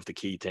certainly one of the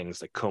key things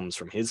that comes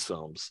from his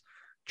films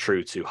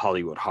through to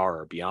Hollywood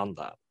horror beyond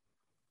that.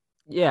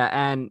 Yeah,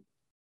 and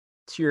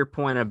to your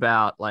point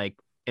about like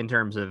in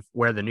terms of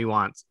where the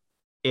nuance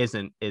is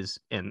in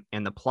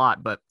the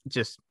plot, but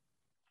just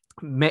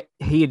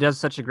he does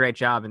such a great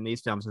job in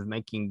these films of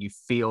making you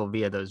feel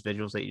via those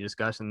visuals that you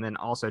discuss, and then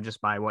also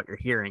just by what you're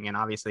hearing. And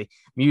obviously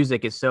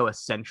music is so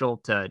essential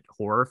to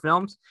horror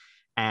films,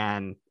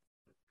 and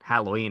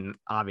Halloween,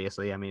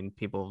 obviously, I mean,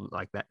 people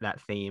like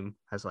that theme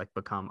has like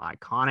become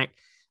iconic.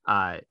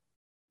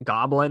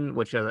 Goblin,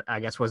 which I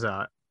guess was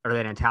an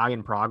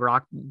Italian prog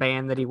rock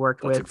band that he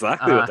worked with. That's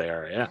exactly what they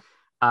are.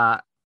 Yeah.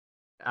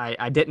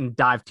 I didn't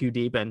dive too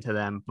deep into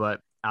them, but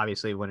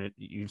obviously when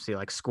you see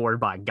like scored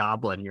by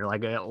Goblin, you're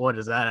like, what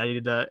is that? I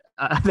need to,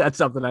 that's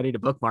something I need to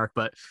bookmark.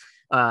 But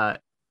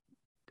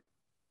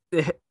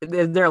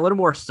they're a little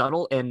more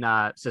subtle in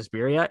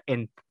Suspiria.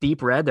 In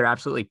Deep Red, they're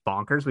absolutely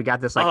bonkers. We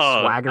got this like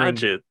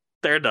swaggering.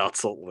 They're not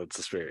subtle in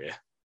Suspiria.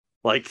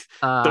 Like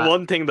the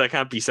one thing that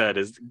can't be said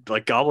is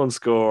like Goblin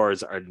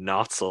scores are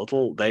not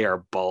subtle. They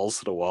are balls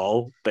to the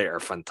wall. They are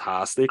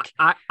fantastic.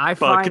 I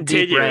find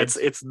continue. Deep Reds,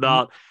 it's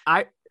not.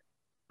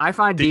 I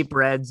find Deep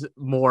Red's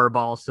more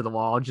balls to the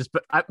wall.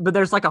 But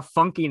there's like a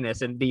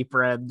funkiness in Deep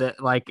Red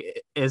that like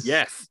is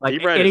like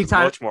Deep Red is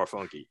much more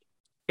funky.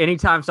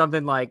 Anytime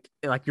something like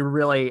you're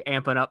really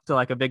amping up to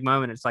like a big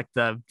moment, it's like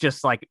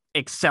just like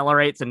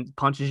accelerates and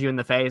punches you in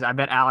the face. I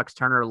bet Alex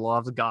Turner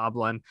loves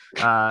Goblin,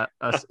 a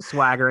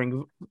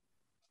swaggering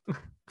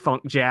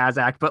funk jazz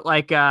act. But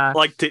like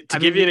to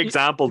give you an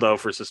example though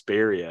for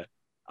Suspiria,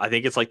 I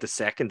think it's like the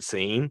second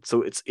scene,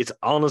 so it's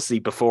honestly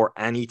before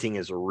anything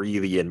is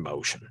really in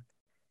motion,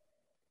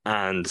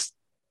 and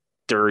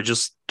there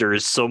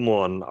is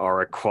someone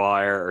or a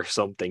choir or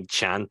something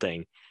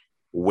chanting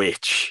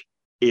 "witch"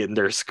 in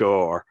their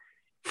score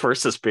for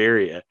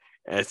Suspiria.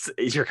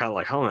 You're kind of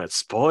like, oh, it's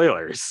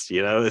spoilers,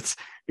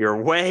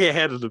 you're way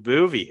ahead of the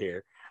movie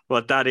here,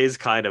 but that is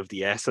kind of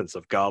the essence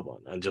of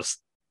Goblin, and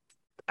just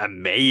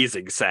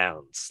amazing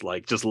sounds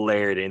like just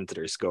layered into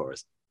their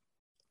scores.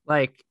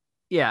 Like,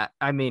 yeah,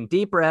 I mean,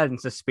 Deep Red and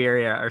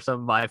Suspiria are some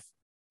of my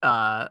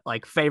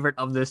like favorite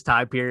of this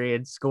time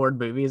period scored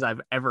movies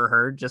I've ever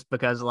heard, just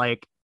because,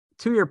 like,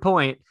 to your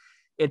point,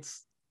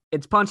 it's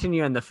punching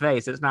you in the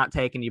face. It's not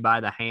taking you by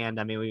the hand.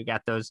 I mean, we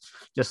got those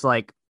just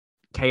like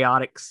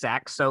chaotic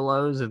sax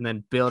solos and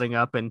then building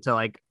up into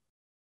like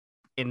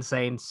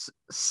insane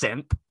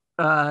synth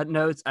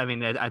notes. I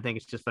mean, I think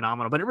it's just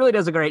phenomenal, but it really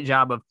does a great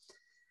job of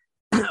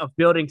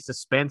building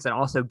suspense and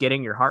also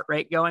getting your heart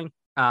rate going.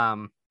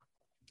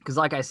 Because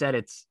like I said,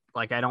 it's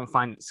like, I don't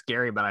find it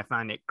scary, but I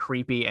find it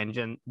creepy.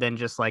 And then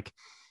just like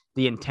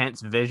the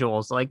intense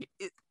visuals, like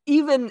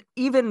even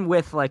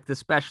with like the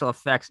special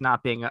effects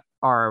not being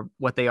are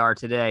what they are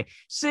today,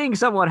 seeing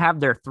someone have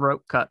their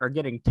throat cut or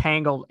getting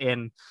tangled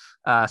in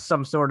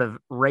some sort of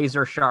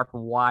razor sharp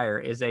wire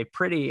is a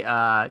pretty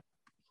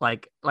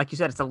like you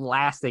said, it's a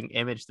lasting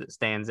image that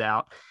stands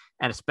out,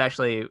 and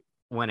especially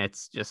when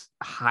it's just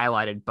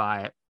highlighted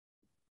by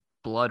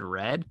blood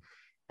red.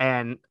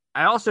 And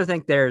I also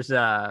think there's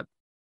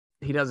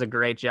he does a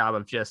great job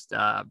of just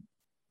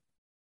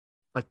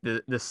like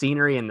the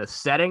scenery and the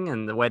setting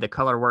and the way the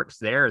color works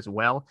there as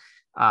well.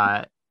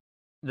 A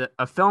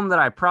film that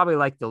I probably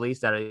like the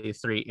least out of these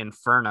three,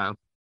 Inferno.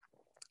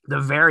 The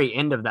very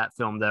end of that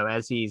film, though,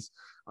 as he's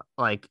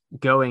like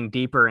going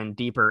deeper and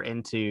deeper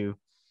into,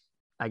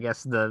 I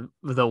guess, the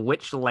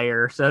witch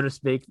layer, so to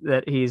speak,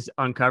 that he's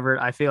uncovered,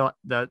 I feel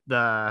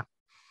the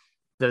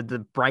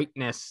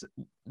brightness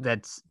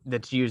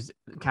that's used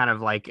kind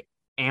of like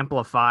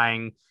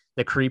amplifying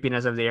the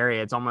creepiness of the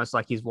area. It's almost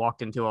like he's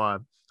walked into a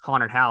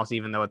haunted house,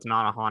 even though it's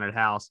not a haunted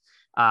house.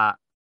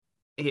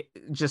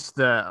 Just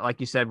like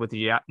you said with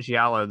the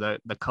giallo,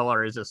 the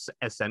color is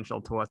essential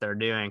to what they're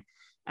doing,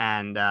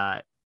 and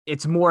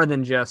it's more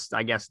than just,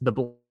 I guess,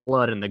 the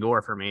blood and the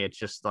gore for me. It's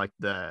just like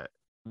the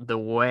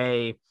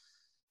way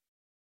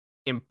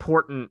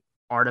important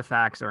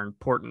artifacts or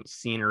important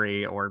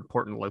scenery or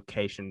important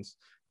locations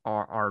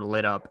are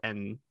lit up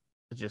and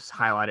just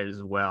highlighted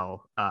as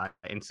well.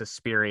 In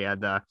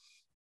Suspiria,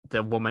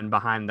 the woman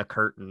behind the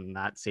curtain,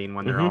 that scene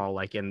when they're all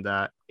like in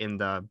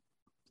the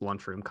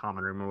lunchroom,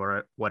 common room,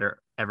 or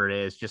whatever it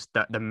is, just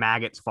the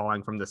maggots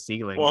falling from the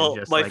ceiling. Well,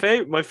 just my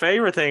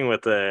favorite thing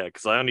with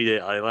because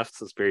I left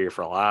Suspiria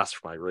for last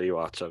for my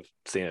rewatch. I've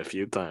seen it a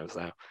few times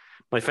now.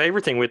 My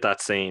favorite thing with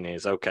that scene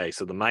is, okay,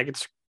 so the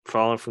maggots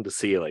falling from the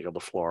ceiling on the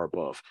floor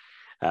above.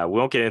 We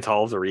won't get into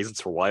all of the reasons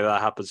for why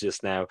that happens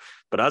just now,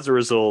 but as a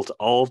result,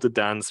 all of the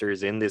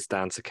dancers in this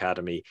dance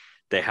academy,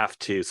 they have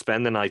to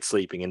spend the night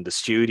sleeping in the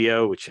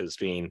studio, which has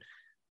been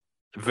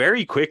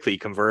very quickly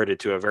converted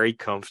to a very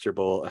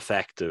comfortable,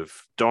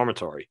 effective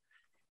dormitory.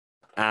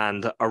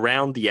 And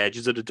around the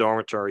edges of the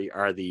dormitory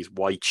are these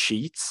white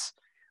sheets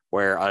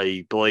where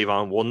I believe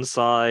on one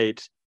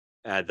side,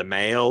 the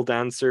male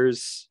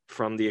dancers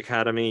from the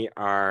academy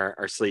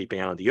are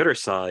sleeping, and on the other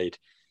side,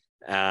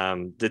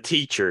 the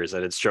teachers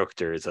and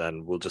instructors,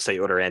 and we'll just say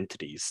other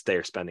entities,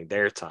 they're spending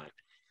their time.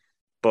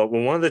 But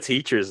when one of the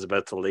teachers is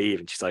about to leave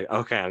and she's like,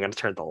 okay, I'm going to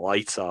turn the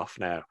lights off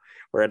now.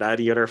 Where in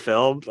any other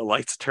film, the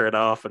lights turn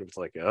off and it's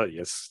like, oh,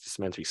 yes, it's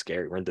meant to be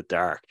scary. We're in the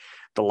dark.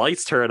 The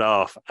lights turn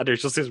off and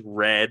there's just this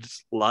red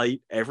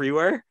light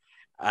everywhere.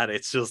 And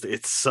it's so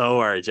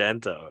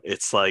Argento.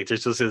 It's like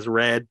there's just this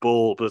red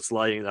bulb that's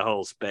lighting the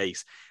whole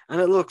space. And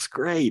it looks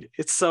great.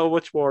 It's so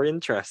much more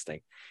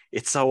interesting.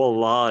 It's so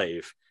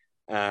alive.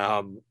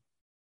 That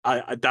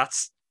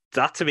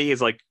to me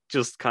is like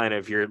just kind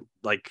of, you're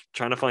like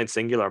trying to find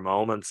singular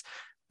moments.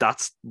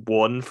 That's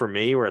one for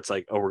me where it's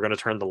like, oh, we're going to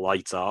turn the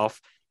lights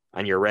off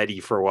and you're ready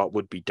for what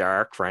would be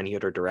dark for any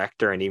other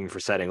director and even for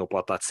setting up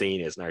what that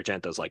scene is. And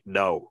Argento's like,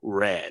 no,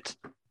 red.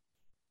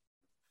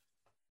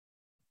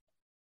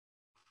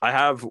 I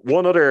have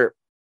one other.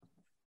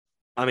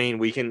 I mean,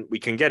 we can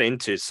get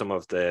into some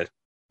of the.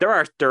 There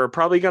are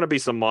probably going to be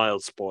some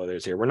mild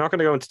spoilers here. We're not going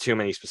to go into too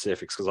many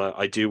specifics because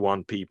I do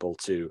want people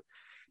to,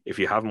 if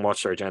you haven't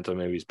watched Argento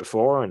movies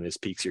before and this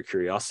piques your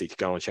curiosity, to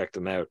go and check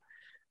them out.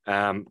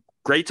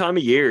 Great time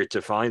of year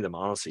to find them,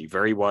 honestly.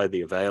 Very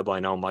widely available. I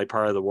know in my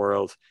part of the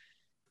world,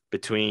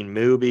 between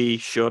Mubi,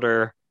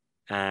 Shudder,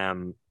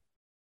 Prime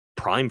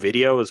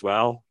Video as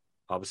well.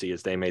 Obviously,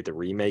 as they made the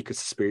remake of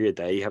Suspiria,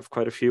 they have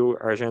quite a few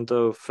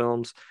Argento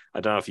films.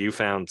 I don't know if you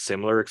found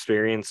similar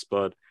experience,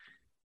 but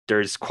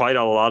there's quite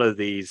a lot of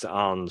these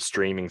on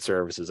streaming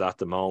services at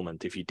the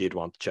moment if you did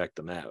want to check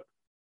them out.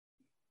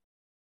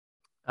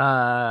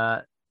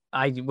 I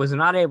was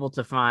not able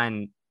to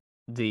find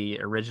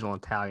the original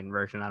Italian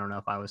version. I don't know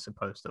if I was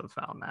supposed to have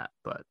found that,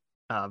 but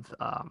of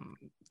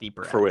Deep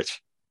Red. For which?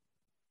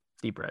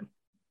 Deep Red.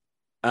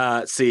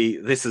 See,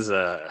 this is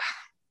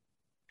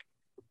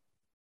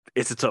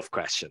it's a tough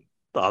question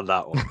on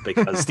that one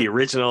because the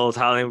original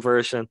Italian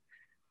version,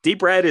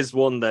 Deep Red, is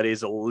one that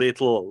is a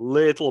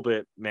little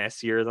bit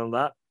messier than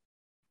that.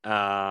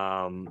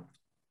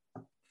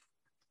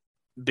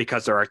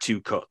 Because there are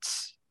two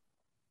cuts.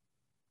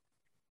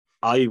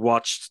 I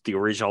watched the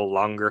original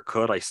longer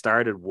cut. I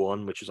started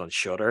one, which was on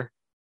Shudder,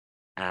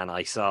 and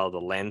I saw the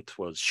length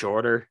was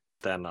shorter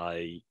than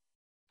I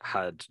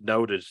had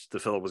noted the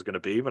film was going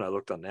to be when I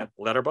looked on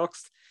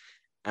Letterboxd.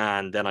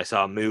 And then I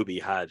saw a movie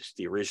had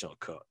the original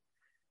cut.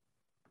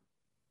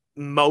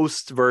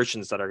 Most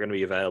versions that are going to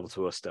be available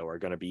to us, though, are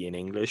going to be in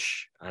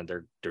English, and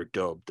they're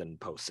dubbed and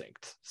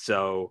post-synced.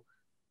 So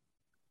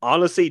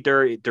honestly,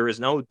 there is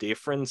no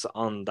difference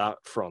on that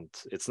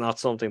front. It's not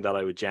something that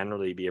I would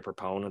generally be a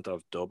proponent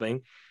of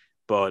dubbing.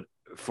 But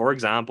for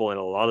example, in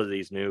a lot of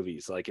these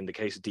movies, like in the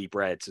case of Deep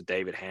Red, so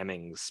David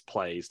Hemmings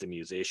plays the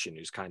musician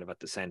who's kind of at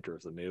the center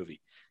of the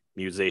movie.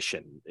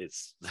 Musician,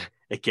 it's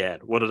again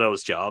one of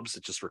those jobs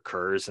that just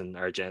recurs in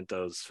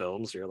Argento's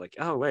films. You're like,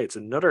 oh wait, it's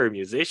another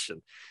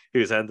musician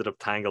who's ended up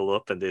tangled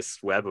up in this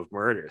web of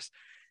murders.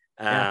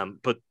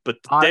 But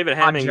David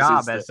Hemmings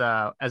job,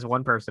 as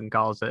one person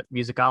calls it,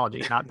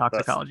 musicology, not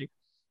toxicology.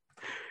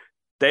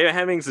 David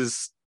Hemmings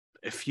is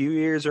a few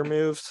years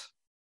removed,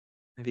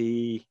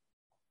 maybe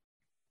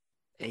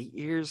 8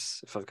 years,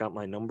 if I've got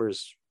my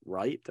numbers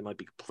right. They might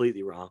be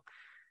completely wrong,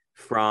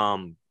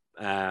 from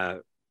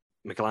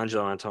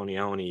Michelangelo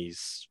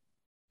Antonioni's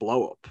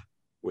Blow Up,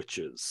 which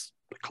is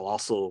a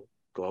colossal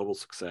global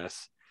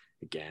success.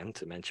 Again,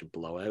 to mention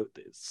Blowout,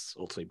 is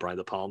ultimately Brian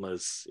De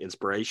Palma's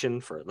inspiration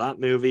for that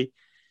movie.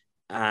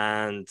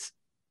 And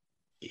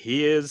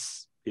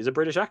he's a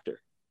British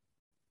actor.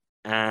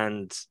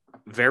 And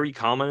very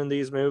common in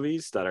these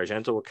movies that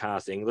Argento will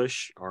cast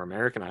English or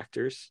American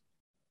actors,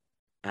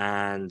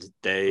 and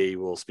they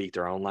will speak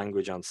their own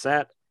language on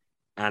set.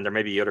 And there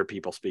may be other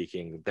people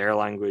speaking their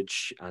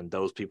language, and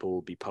those people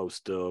will be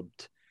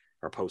post-dubbed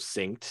or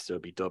post-synced, so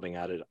be dubbing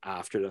at it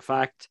after the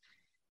fact.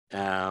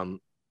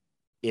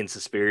 In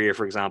Suspiria,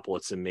 for example,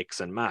 it's a mix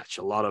and match.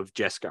 A lot of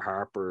Jessica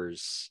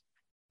Harper's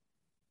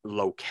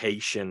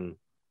location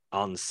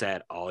on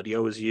set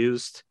audio is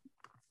used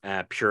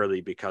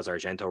purely because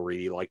Argento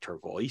really liked her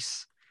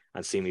voice.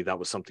 And seemingly that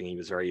was something he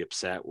was very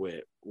upset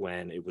with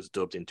when it was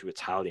dubbed into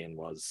Italian,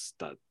 was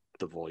that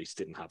the voice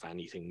didn't have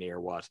anything near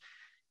what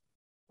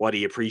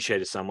he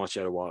appreciated so much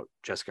out of what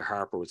Jessica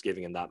Harper was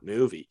giving in that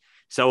movie.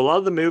 So a lot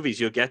of the movies,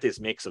 you'll get this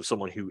mix of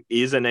someone who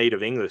is a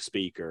native English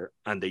speaker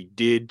and they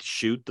did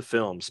shoot the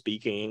film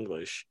speaking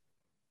English.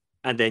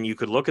 And then you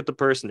could look at the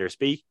person they're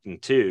speaking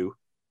to,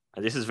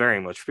 and this is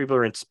very much, people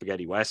who are into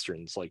spaghetti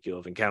westerns, like you'll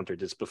have encountered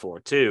this before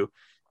too.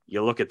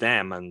 You look at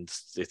them and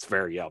it's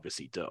very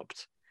obviously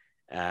dubbed.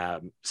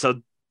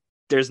 So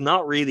there's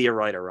not really a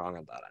right or wrong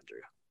on that,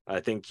 Andrew. I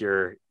think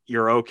you're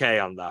okay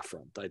on that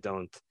front.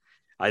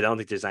 I don't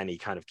think there's any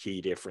kind of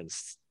key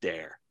difference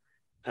there.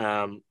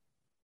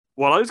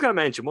 Well, I was going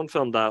to mention one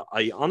film that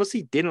I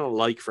honestly didn't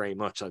like very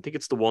much. I think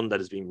it's the one that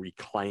has been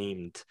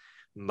reclaimed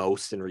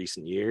most in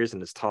recent years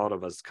and is thought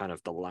of as kind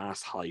of the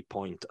last high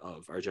point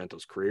of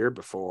Argento's career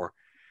before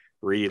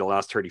really the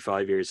last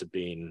 35 years have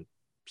been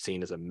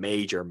seen as a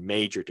major,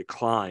 major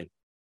decline,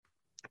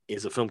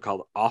 is a film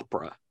called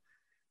Opera.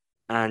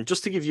 And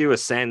just to give you a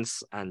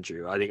sense,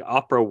 Andrew, I think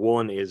Opera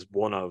 1 is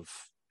one of,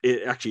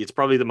 it's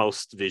probably the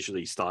most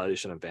visually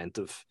stylish and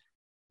inventive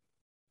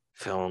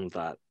film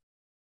that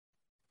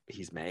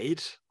he's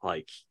made.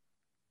 Like,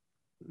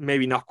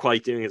 maybe not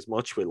quite doing as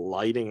much with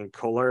lighting and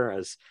color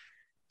as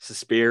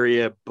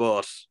Suspiria,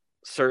 but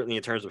certainly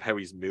in terms of how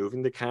he's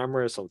moving the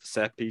camera, some of the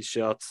set piece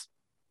shots,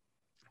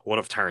 one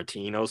of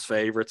Tarantino's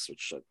favorites,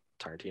 which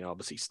Tarantino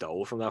obviously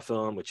stole from that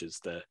film, which is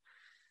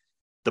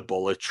the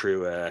bullet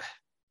through a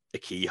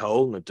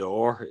keyhole in the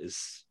door,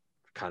 is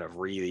kind of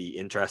really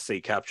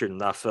interestingly captured in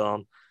that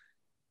film.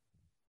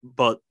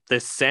 But the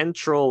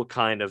central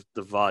kind of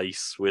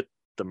device with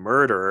the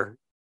murderer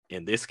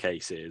in this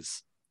case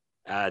is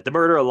the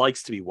murderer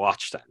likes to be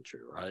watched,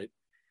 Andrew, right?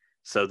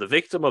 So the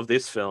victim of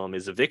this film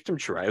is a victim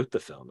throughout the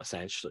film,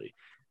 essentially,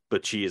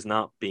 but she is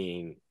not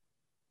being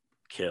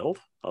killed,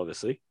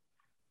 obviously.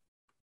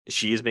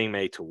 She is being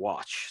made to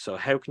watch. So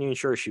how can you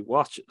ensure she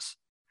watches?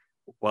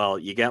 Well,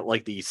 you get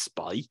like these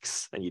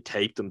spikes and you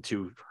tape them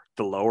to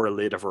the lower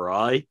lid of her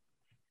eye.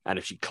 And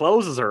if she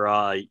closes her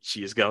eye,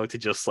 she is going to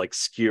just like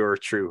skewer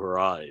through her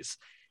eyes.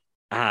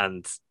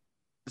 And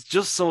it's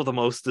just some of the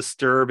most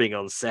disturbing,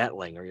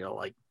 unsettling, or you're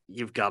like,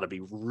 you've got to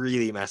be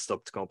really messed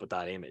up to come up with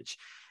that image.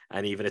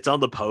 And even it's on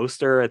the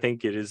poster. I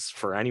think it is,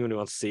 for anyone who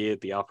wants to see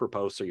it, the opera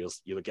poster,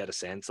 you'll get a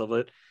sense of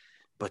it.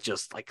 But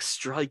just like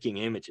striking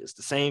images.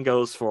 The same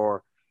goes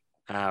for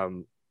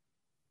the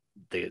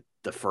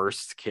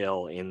first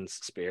kill in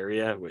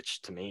Suspiria,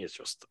 which to me is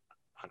just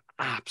an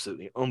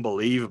absolutely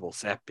unbelievable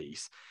set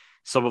piece.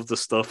 Some of the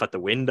stuff at the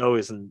window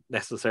isn't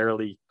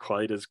necessarily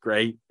quite as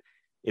great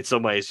in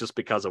some ways, just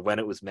because of when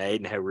it was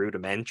made and how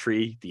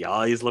rudimentary the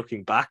eyes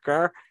looking back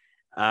are.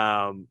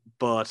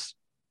 But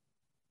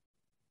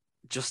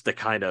just the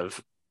kind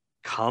of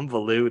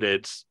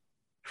convoluted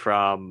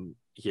from,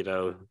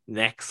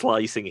 neck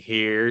slicing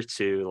here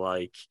to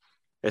like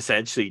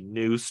essentially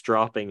noose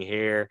dropping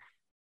here,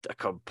 a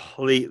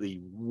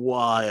completely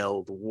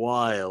wild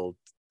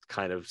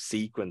kind of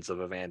sequence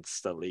of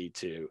events that lead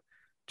to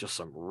just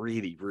some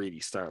really, really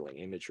startling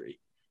imagery.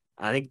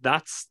 I think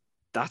that's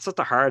at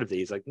the heart of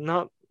these. Like,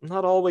 not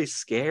always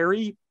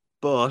scary,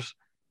 but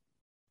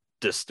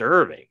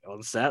disturbing,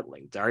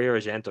 unsettling. Dario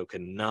Argento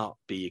cannot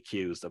be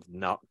accused of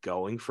not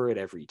going for it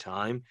every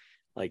time.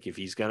 Like, if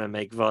he's gonna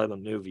make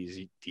violent movies,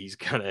 he's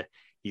gonna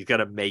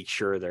make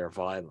sure they're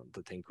violent,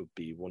 I think would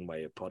be one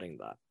way of putting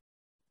that.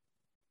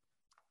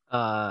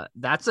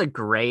 That's a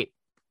great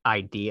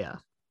idea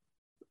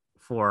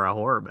for a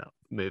horror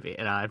movie,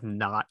 and I've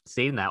not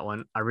seen that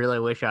one. I really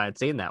wish I had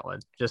seen that one.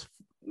 Just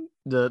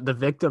the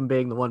victim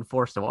being the one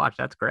forced to watch.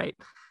 That's great.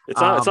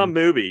 It's on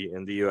Mubi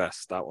in the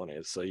US. That one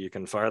is, so you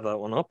can fire that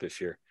one up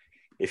if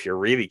you're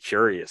really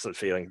curious and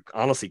feeling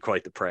honestly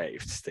quite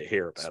depraved to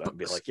hear about it and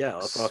be like, yeah,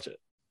 let's watch it.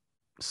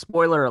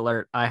 Spoiler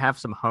alert, I have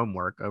some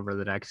homework over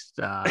the next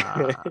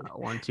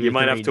 1, 2, you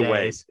might 3 have to days.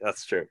 wait.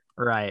 That's true.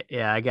 Right.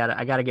 Yeah, I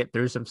gotta get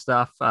through some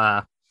stuff.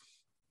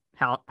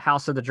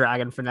 House of the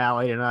Dragon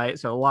finale tonight,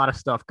 so a lot of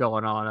stuff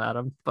going on,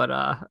 Adam. But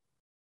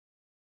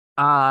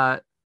I'm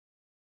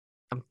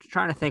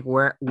trying to think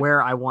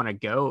where I want to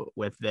go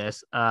with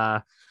this.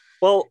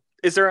 Well,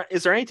 is there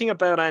anything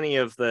about any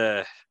of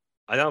the,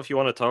 I don't know if you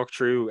want to talk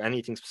through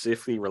anything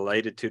specifically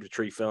related to the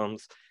 3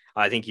 films.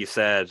 I think you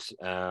said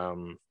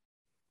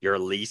your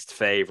least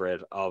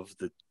favorite of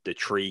the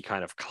 3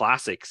 kind of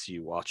classics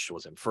you watched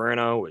was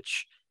Inferno,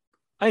 which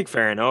I think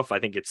fair enough. I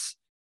think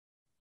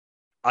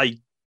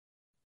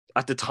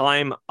at the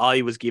time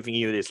I was giving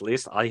you this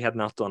list, I had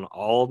not done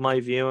all of my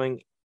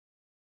viewing.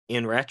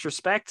 In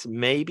retrospect,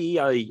 maybe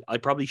I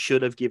probably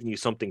should have given you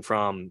something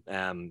from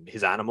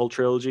his Animal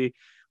trilogy,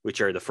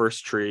 which are the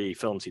first 3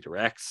 films he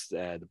directs: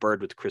 The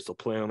Bird with the Crystal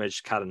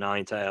Plumage, Cat o'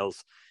 Nine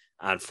Tails,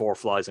 and Four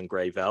Flies on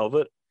Grey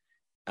Velvet.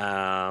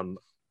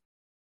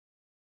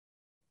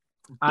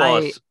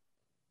 But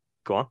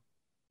go on.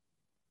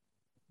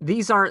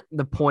 These aren't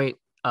the point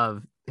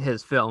of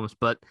his films,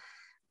 but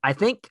I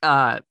think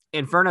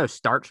Inferno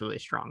starts really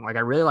strong. Like,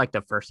 I really like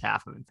the first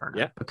half of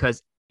Inferno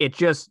because it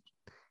does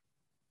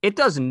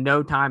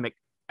no time. It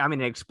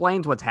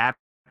explains what's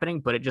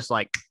happening, but it just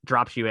like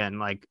drops you in.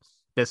 Like,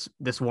 this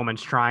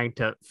woman's trying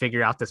to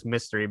figure out this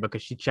mystery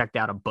because she checked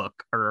out a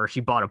book, or she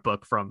bought a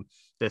book from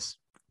this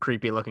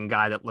creepy looking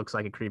guy that looks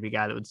like a creepy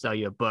guy that would sell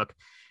you a book.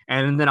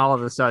 And then all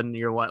of a sudden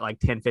you're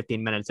 10,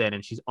 15 minutes in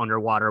and she's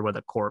underwater with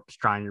a corpse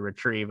trying to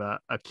retrieve a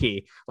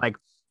key. Like,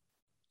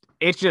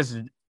 it's just,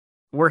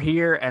 we're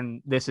here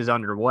and this is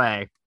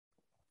underway.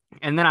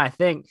 And then I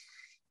think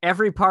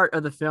every part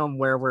of the film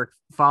where we're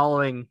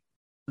following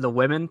the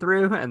women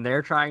through and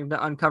they're trying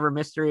to uncover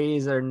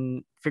mysteries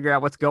and figure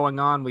out what's going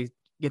on, we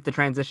get the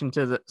transition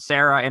to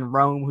Sarah in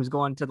Rome, who's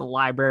going to the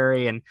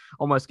library and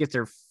almost gets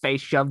her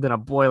face shoved in a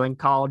boiling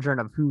cauldron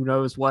of who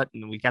knows what.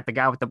 And we got the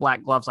guy with the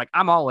black gloves. Like,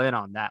 I'm all in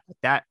on that.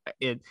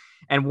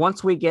 And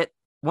once we get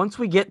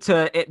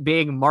to it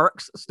being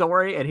Mark's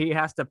story and he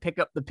has to pick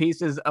up the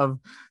pieces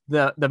of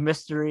the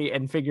mystery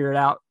and figure it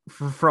out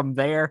from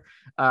there,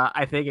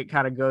 I think it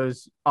kind of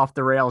goes off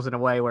the rails in a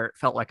way where it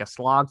felt like a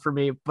slog for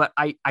me. But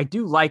I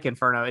do like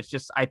Inferno. It's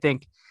just, I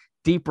think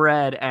Deep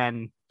Red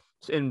and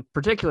in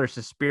particular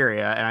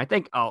Suspiria, and I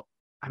think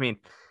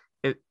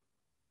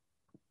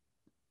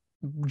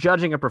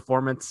judging a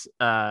performance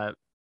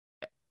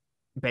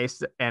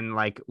based and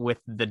like with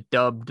the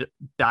dubbed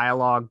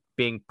dialogue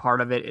being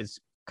part of it is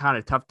kind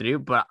of tough to do.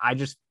 But I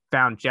just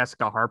found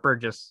Jessica Harper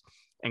just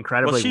Well,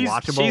 incredibly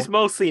watchable. she's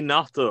mostly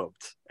not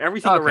dubbed.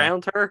 Everything Okay.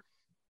 around her,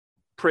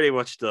 pretty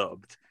much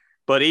dubbed.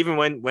 But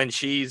even when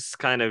she's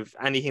kind of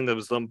anything that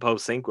was done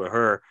post sync with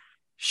her,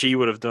 she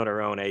would have done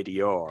her own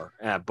ADR.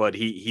 But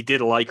he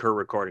did like her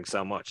recording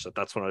so much that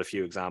that's one of the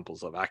few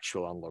examples of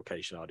actual on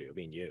location audio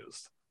being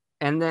used.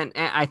 And then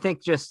I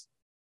think just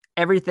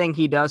everything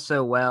he does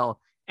so well,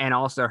 and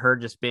also her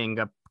just being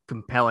a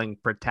compelling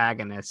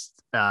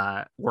protagonist,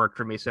 worked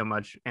for me so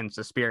much in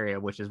Suspiria,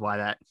 which is why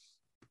that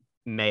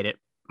made it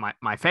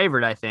my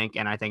favorite, I think.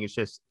 And I think it's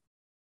just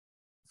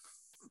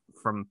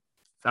from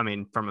a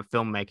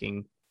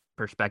filmmaking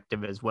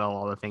perspective as well,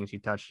 all the things you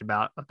touched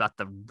about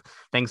the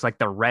things like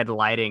the red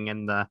lighting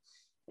in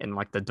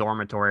like the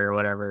dormitory or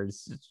whatever,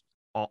 it's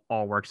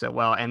all works so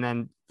well. And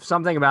then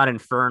something about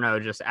Inferno,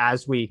 just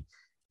as we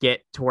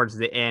get towards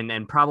the end,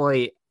 and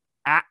probably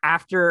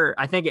after,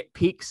 I think it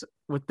peaks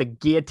with the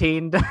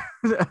guillotined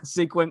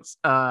sequence,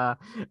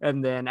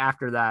 and then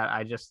after that,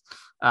 I just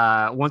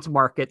once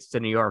Mark gets to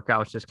New York, I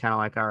was just kind of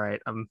like, all right,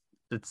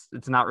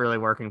 it's not really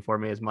working for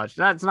me as much.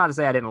 That's not to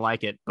say I didn't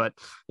like it, but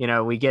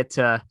we get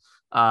to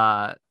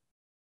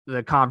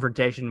the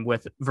confrontation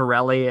with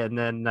Varelli, and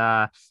then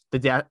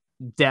the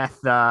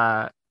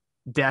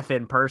death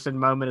in person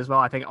moment as well.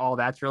 I think all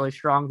that's really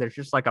strong. There's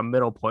just like a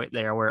middle point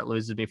there where it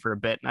loses me for a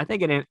bit, and I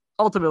think it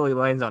ultimately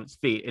lands on its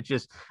feet. It's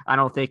just, I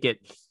don't think it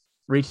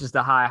reaches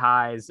the high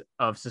highs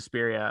of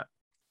Suspiria,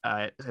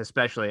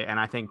 especially. And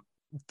I think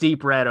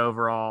Deep Red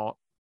overall,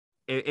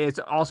 it's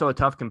also a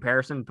tough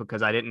comparison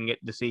because I didn't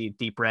get to see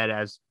Deep Red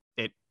as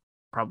it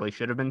probably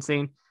should have been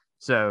seen.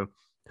 So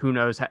who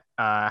knows how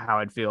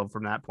I'd feel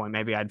from that point.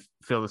 Maybe I'd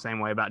feel the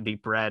same way about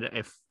Deep Red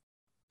if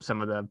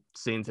some of the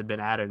scenes had been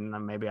added,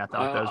 and maybe I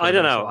thought those. I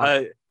don't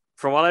know.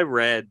 From what I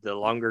read, the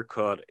longer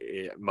cut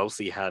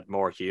mostly had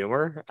more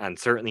humor, and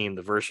certainly in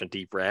the version of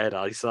Deep Red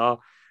I saw,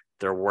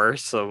 there were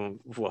some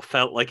what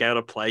felt like out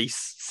of place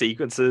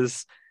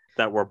sequences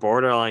that were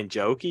borderline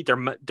jokey.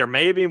 There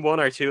may have been one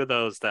or two of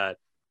those that.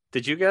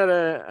 Did you get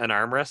an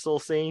arm wrestle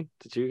scene?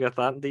 Did you get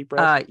that in Deep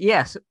Red?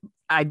 Yes,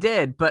 I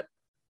did, but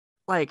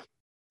like,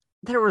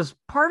 there was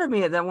part of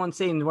me at that one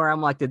scene where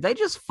I'm like, did they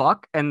just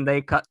fuck and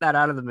they cut that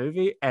out of the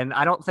movie? And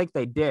I don't think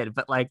they did,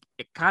 but like,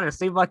 it kind of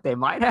seemed like they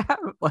might have,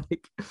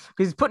 like, because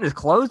he's putting his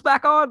clothes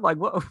back on. Like,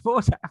 what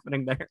was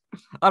happening there?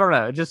 I don't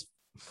know. Just,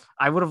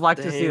 I would have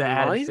liked to see the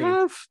added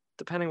scene.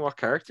 Depending what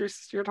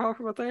characters you're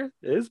talking about, there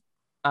is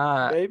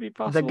maybe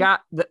possible.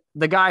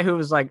 The guy who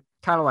was like,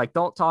 kind of like,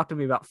 don't talk to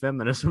me about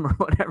feminism or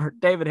whatever.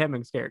 David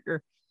Hemming's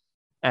character,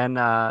 and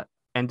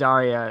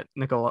Daria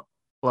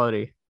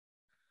Nicolodi.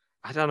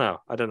 I don't know.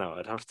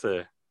 I'd have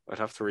to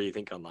really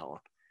think on that one.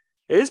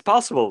 It is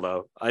possible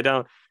though. I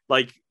don't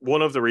like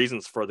one of the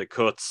reasons for the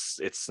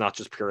cuts. It's not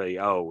just purely,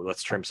 oh,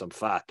 let's trim some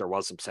fat. There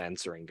was some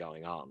censoring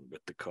going on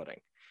with the cutting.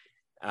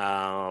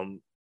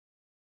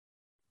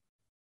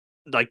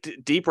 Like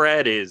Deep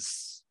Red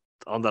is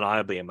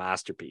undeniably a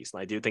masterpiece,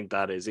 and I do think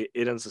that is it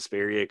and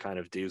Suspiria kind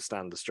of do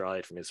stand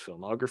astride from his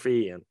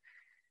filmography, and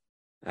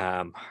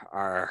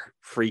are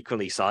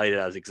frequently cited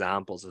as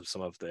examples of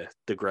some of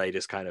the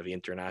greatest kind of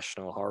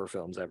international horror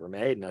films ever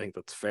made, and I think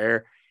that's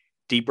fair.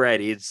 Deep Red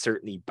is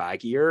certainly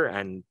baggier,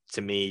 and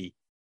to me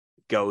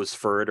goes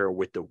further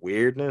with the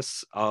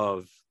weirdness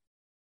of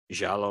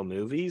giallo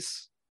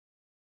movies,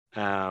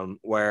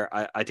 where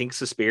I think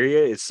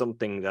Suspiria is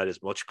something that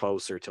is much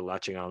closer to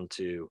latching on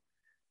to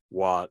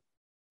what,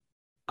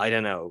 I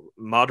don't know,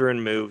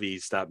 modern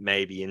movies that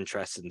may be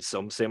interested in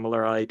some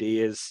similar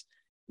ideas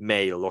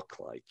may look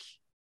like.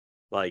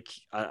 Like,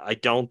 I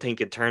don't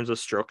think in terms of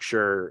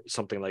structure,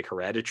 something like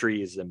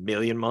Hereditary is a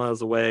million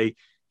miles away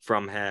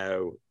from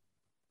how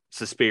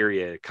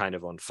Suspiria kind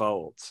of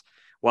unfolds.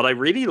 What I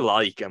really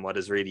like and what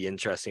is really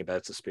interesting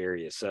about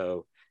Suspiria,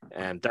 so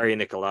Daria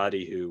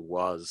Nicolodi, who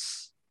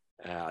was,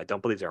 I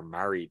don't believe they're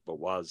married, but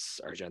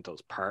was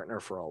Argento's partner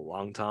for a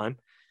long time,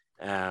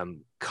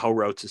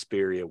 co-wrote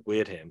Suspiria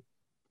with him.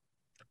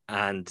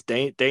 And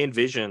they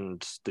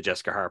envisioned the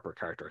Jessica Harper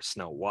character as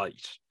Snow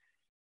White.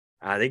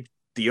 And I think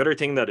the other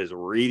thing that is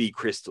really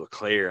crystal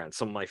clear, and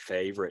some of my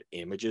favorite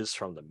images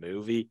from the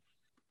movie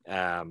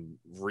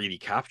really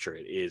capture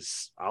it,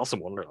 is Alice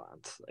in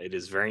Wonderland. It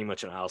is very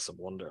much an Alice in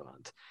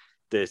Wonderland.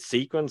 The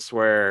sequence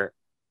where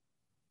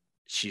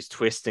she's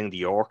twisting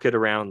the orchid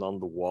around on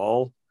the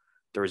wall,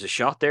 there is a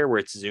shot there where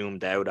it's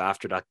zoomed out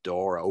after that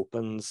door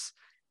opens,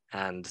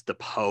 and the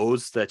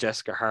pose that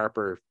Jessica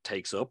Harper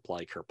takes up,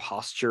 like her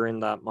posture in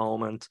that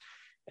moment,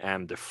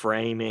 and the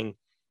framing,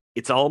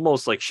 it's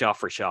almost like shot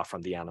for shot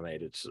from the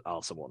animated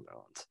Alice in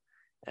Wonderland.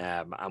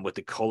 And with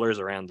the colors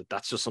around it,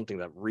 that's just something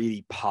that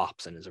really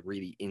pops and is a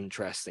really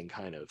interesting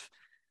kind of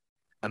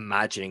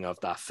imagining of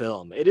that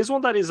film. It is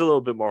one that is a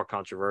little bit more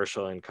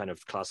controversial and kind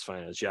of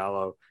classifying as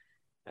giallo.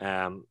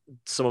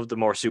 Some of the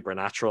more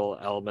supernatural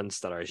elements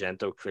that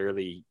Argento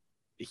clearly,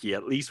 he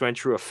at least went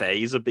through a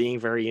phase of being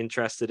very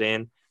interested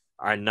in,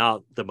 are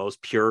not the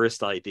most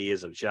purest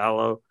ideas of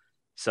giallo.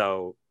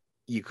 So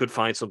you could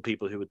find some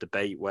people who would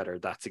debate whether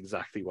that's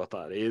exactly what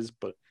that is.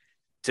 But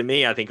to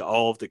me, I think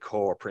all of the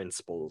core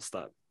principles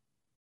that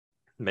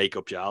make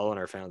up Giallo and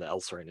are found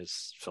elsewhere in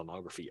his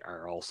filmography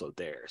are also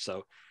there.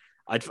 So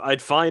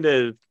I'd find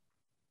it,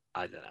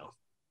 I don't know,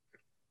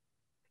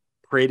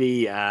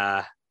 pretty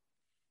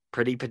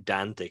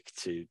pedantic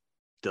to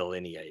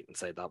delineate and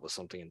say that was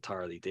something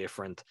entirely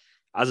different,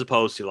 as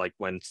opposed to like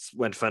when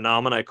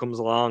Phenomena comes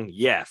along.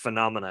 Yeah,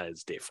 Phenomena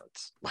is different.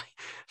 Like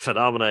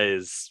Phenomena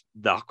is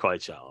not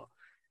quite Giallo.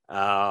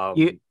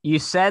 You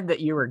said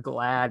that you were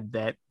glad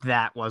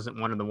that wasn't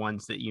one of the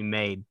ones that you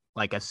made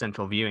like a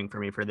central viewing for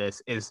me for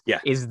this. Is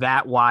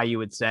that why you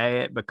would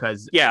say it?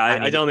 Because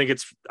I don't think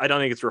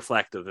it's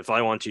reflective. If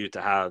I want you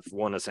to have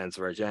one, a sense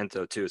of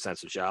Argento, two, a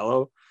sense of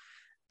Giallo,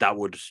 that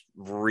would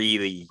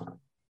really,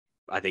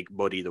 I think,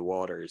 muddy the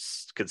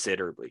waters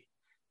considerably,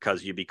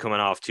 because you'd be coming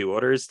off two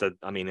others that,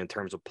 I mean, in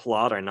terms of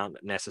plot, are not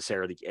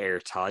necessarily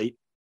airtight.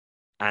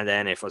 And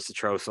then if I was to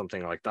throw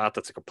something like that,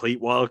 that's a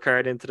complete wild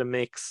card into the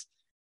mix.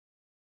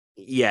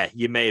 Yeah,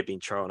 you may have been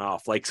thrown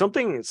off. Like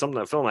something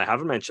a film I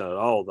haven't mentioned at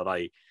all that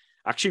I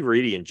actually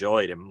really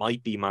enjoyed. It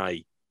might be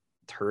my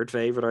third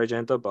favorite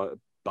Argento, but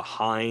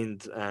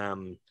behind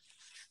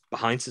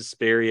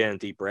Suspiria and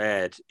Deep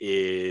Red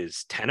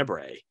is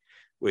Tenebrae,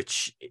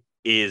 which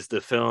is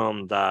the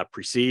film that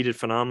preceded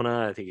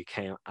Phenomena. I think it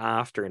came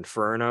after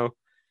Inferno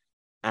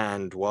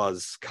and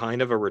was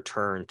kind of a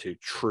return to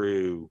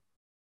true,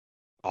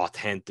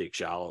 authentic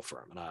giallo for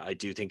him. And I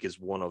do think is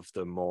one of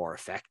the more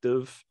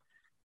effective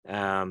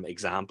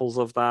examples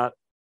of that.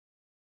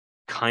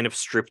 Kind of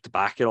stripped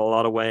back in a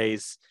lot of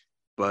ways,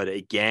 but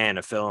again,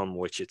 a film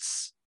which it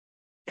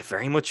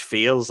very much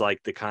feels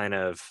like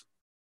the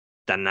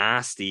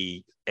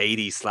nasty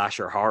 80s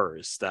slasher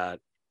horrors that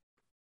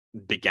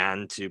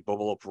began to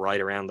bubble up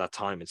right around that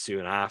time and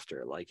soon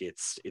after. Like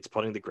it's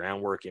putting the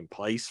groundwork in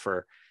place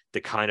for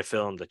the kind of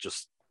film that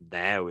just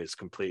now is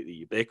completely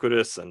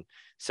ubiquitous and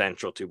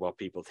central to what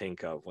people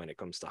think of when it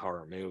comes to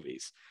horror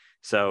movies.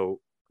 So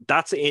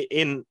that's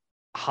in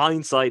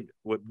hindsight,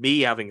 with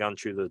me having gone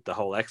through the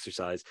whole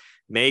exercise,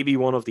 maybe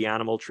one of the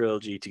Animal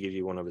trilogy, to give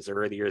you one of his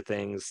earlier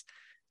things,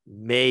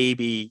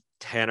 maybe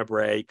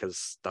Tenebrae,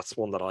 because that's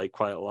one that I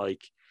quite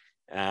like.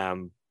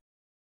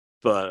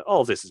 But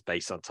all this is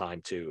based on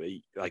time too.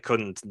 I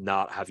couldn't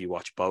not have you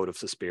watch both of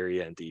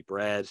Suspiria and Deep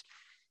Red.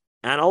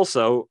 And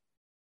also,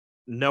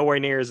 nowhere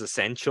near as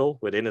essential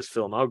within his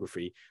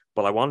filmography,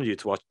 but I wanted you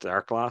to watch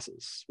Dark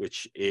Glasses,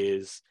 which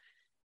is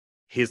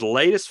his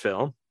latest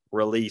film,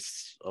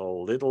 released a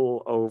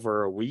little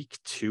over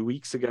 2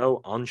 weeks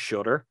ago on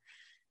Shudder.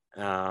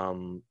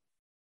 Premiered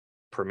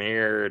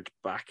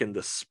back in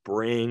the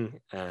spring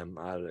at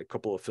a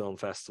couple of film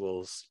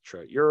festivals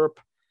throughout Europe.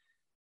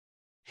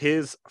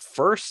 His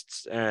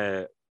first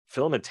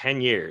film in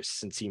 10 years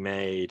since he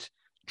made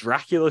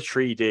Dracula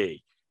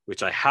 3D,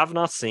 which I have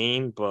not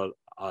seen, but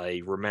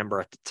I remember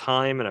at the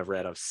time, and I've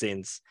read of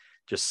since,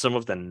 just some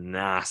of the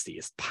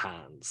nastiest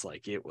pans.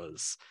 Like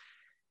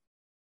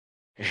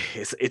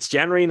it's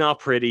generally not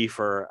pretty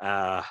for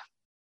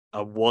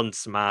a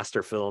once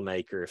master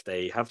filmmaker. If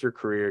they have their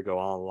career go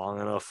on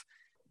long enough,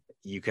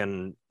 you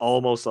can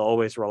almost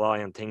always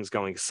rely on things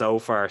going so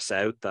far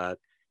south that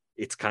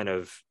it's kind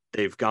of,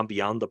 they've gone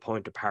beyond the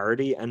point of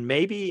parody. And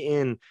maybe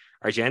in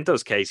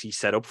Argento's case, he's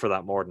set up for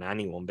that more than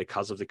anyone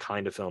because of the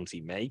kind of films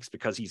he makes,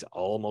 because he's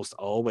almost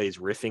always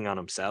riffing on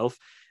himself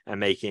and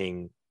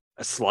making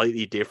a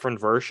slightly different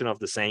version of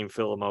the same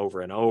film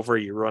over and over.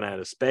 You run out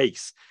of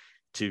space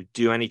to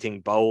do anything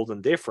bold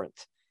and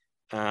different.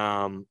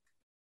 Dark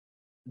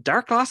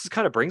Glasses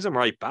kind of brings him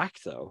right back,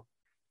 though.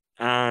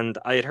 And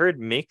I had heard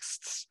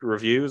mixed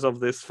reviews of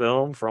this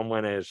film from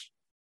when it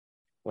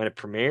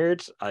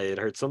premiered. I had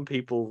heard some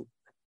people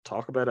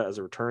talk about it as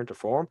a return to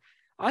form.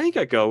 I think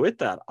I go with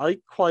that. I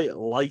quite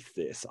like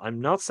this.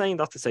 I'm not saying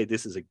that to say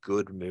this is a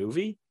good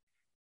movie.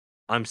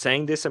 I'm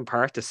saying this in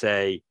part to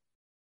say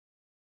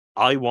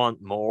I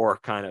want more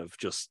kind of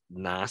just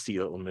nasty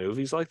little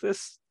movies like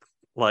this.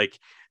 Like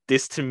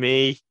this to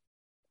me,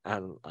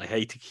 and I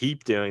hate to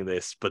keep doing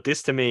this, but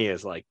this to me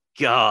is like,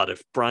 God,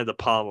 if Brian De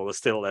Palma was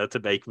still allowed to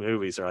make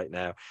movies right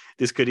now,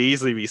 this could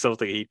easily be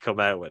something he'd come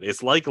out with.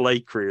 It's like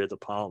late career De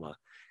Palma,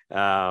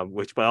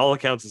 which by all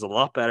accounts is a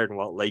lot better than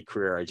what late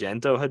career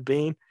Argento had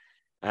been.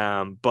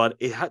 But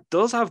it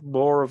does have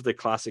more of the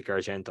classic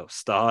Argento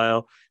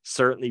style,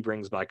 certainly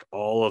brings back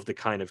all of the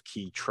kind of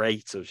key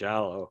traits of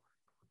Giallo.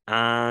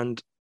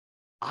 And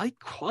I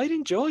quite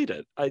enjoyed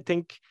it. I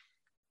think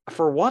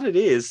for what it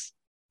is,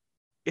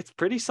 it's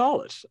pretty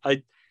solid.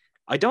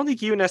 I don't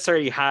think you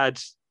necessarily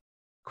had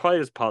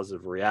quite as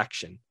positive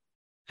reaction.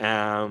 But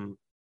I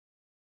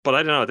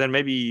don't know, then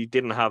maybe you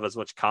didn't have as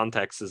much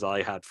context as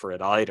I had for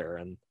it either.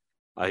 And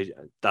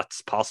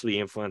that's possibly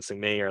influencing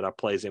me, or that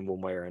plays in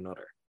one way or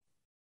another.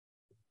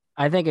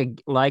 I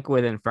think, like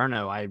with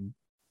Inferno, I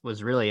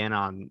was really in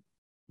on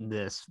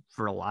this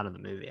for a lot of the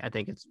movie. I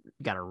think it's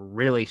got a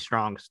really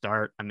strong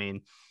start. I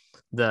mean,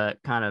 the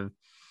kind of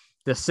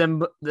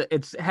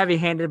it's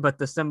heavy-handed, but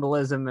the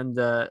symbolism and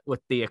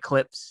with the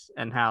eclipse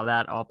and how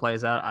that all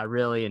plays out, I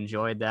really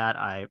enjoyed that.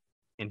 I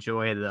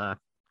enjoy the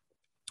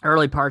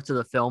early parts of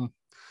the film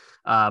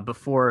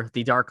before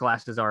the dark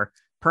glasses are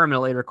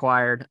permanently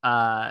required.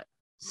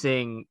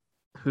 Seeing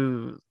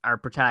who our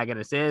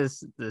protagonist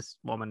is, this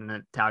woman,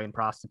 an Italian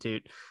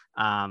prostitute,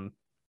 and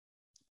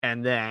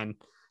then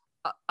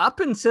up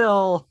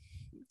until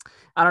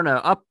I don't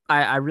know,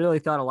 I really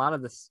thought a lot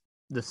of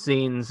the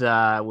scenes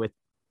with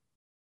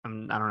I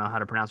don't know how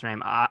to pronounce her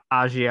name,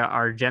 Asia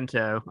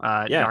Argento,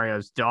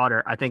 Dario's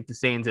daughter. I think the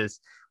scenes is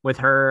with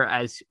her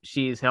as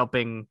she's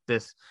helping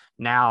this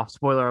now,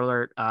 spoiler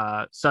alert,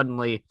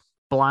 suddenly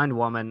blind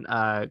woman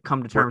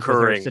come to terms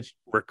with her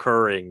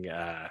recurring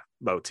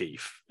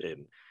motif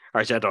in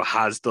Argento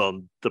has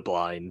done the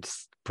blind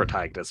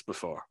protagonist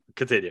before.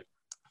 Continue.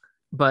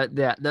 But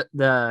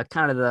the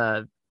kind of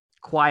the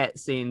quiet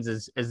scenes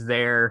is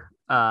they're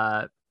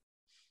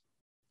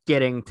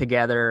getting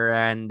together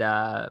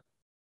and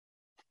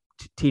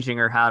teaching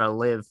her how to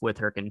live with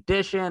her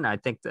condition. I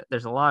think that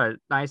there's a lot of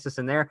niceness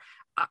in there.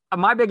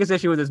 My biggest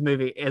issue with this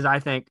movie is I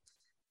think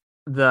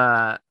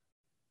the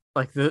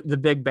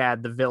big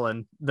bad, the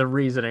villain, the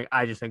reasoning,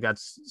 I just think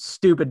that's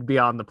stupid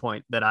beyond the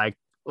point that I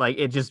like.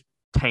 It just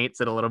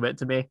taints it a little bit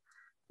to me.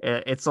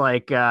 It's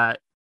like,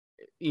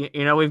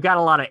 we've got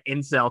a lot of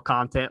incel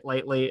content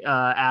lately,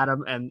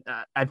 Adam, and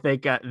I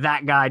think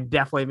that guy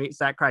definitely meets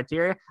that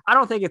criteria. I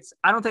don't think it's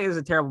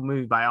a terrible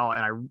movie by all,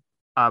 and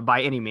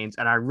by any means,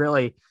 and I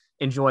really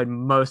enjoyed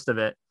most of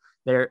it.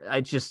 What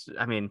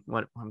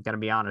I'm gonna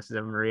be honest, I'm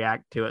gonna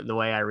react to it the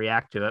way I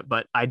react to it,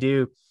 but I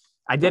did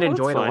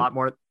enjoy it a lot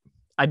more.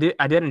 I did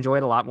enjoy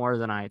it a lot more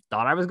than I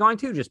thought I was going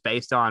to, just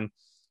based on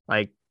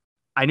like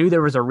I knew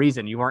there was a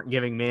reason you weren't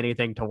giving me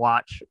anything to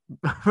watch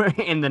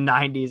in the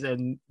 90s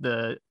and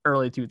the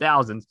early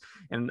 2000s,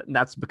 and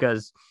that's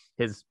because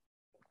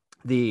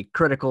the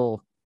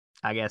critical,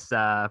 I guess,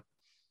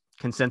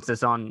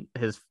 consensus on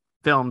his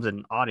films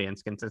and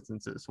audience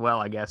consensus as well,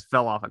 I guess,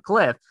 fell off a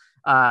cliff.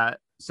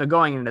 So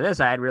going into this,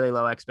 I had really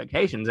low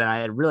expectations, and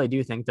I really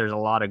do think there's a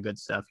lot of good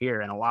stuff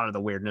here, and a lot of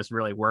the weirdness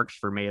really works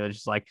for me. It's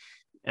just like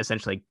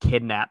essentially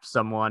kidnap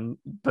someone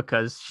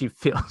because she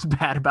feels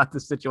bad about the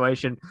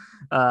situation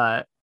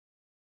that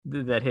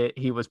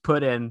he was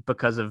put in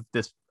because of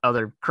this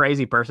other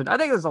crazy person. I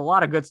think there's a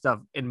lot of good stuff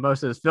in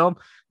most of this film.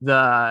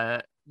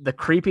 The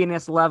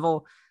creepiness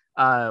level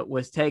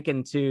was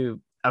taken to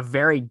a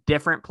very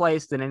different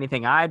place than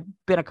anything I'd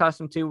been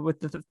accustomed to with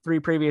the three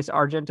previous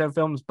Argento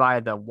films. By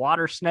the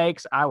water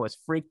snakes, I was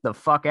freaked the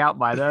fuck out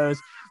by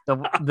those.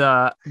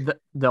 The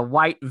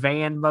white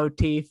van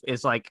motif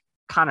is like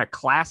kind of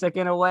classic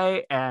in a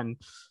way, and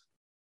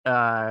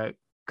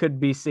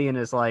could be seen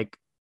as like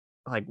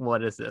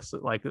what is this?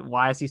 Like,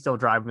 why is he still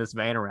driving this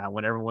van around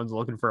when everyone's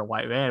looking for a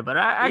white van? But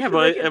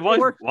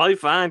white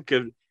van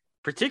could.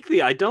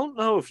 Particularly, I don't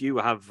know if you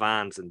have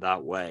vans in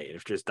that way,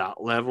 if there's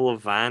that level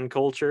of van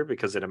culture,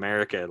 because in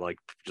America, like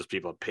just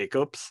people have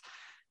pickups.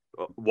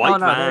 White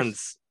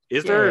vans,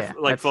 is there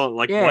white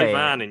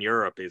van in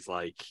Europe is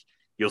like,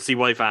 you'll see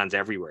white vans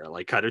everywhere.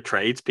 Like kind of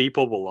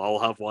tradespeople will all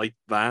have white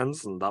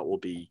vans, and that will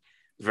be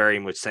very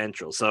much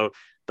central. So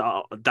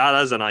that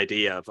as an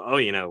idea of,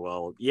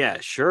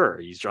 sure,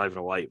 he's driving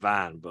a white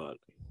van, but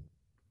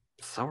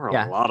so are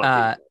a lot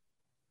of people.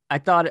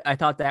 I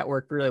thought that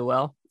worked really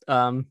well.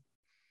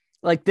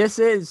 Like this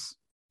is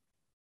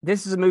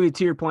a movie,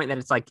 to your point, that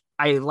it's like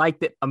I like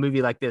that a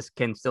movie like this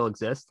can still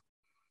exist,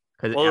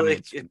 because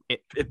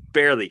it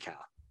barely can.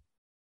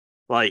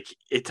 Like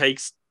it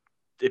takes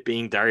it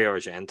being Dario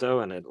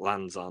Argento, and it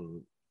lands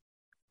on,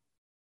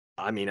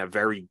 a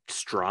very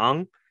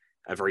strong,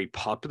 a very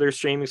popular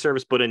streaming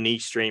service, but a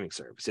niche streaming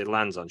service. It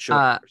lands on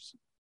Shudder.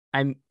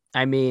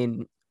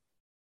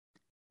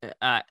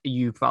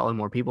 You follow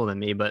more people than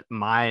me, but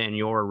mine and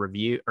your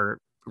review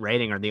or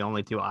rating are the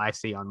only two I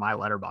see on my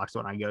Letterboxd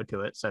when I go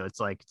to it. So it's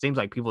like, it seems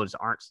like people just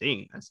aren't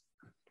seeing this.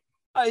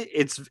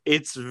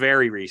 It's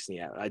very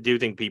recently out. I do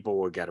think people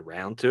will get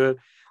around to it.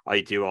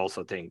 I do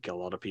also think a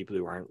lot of people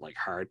who aren't like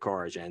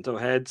hardcore Argento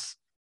heads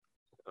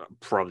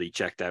probably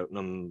checked out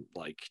them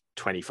like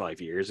 25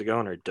 years ago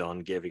and are done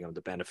giving him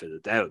the benefit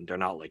of the doubt. And they're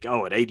not like,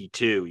 at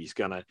 82, he's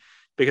gonna,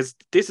 because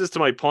this is to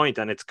my point,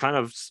 and it's kind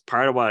of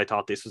part of why I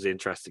thought this was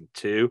interesting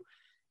too.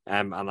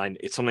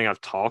 It's something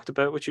I've talked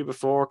about with you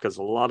before, because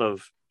a lot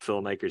of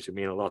filmmakers who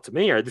mean a lot to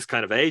me are this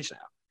kind of age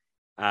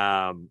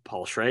now.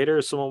 Paul Schrader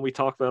is someone we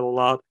talk about a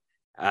lot,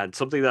 and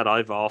something that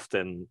I've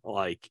often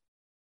like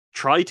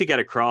tried to get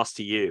across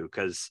to you,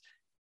 because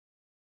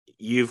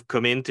you've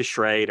come into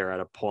Schrader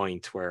at a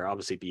point where,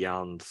 obviously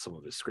beyond some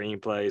of his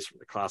screenplays from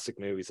the classic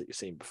movies that you've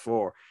seen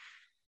before,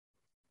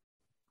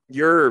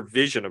 your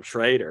vision of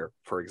Schrader,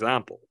 for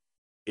example,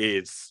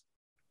 is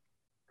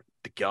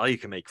the guy who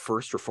can make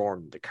First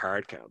Reformed The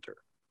Card Counter.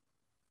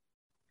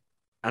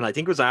 And I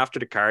think it was after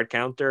The Card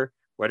Counter,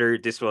 whether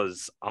this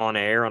was on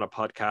air on a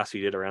podcast we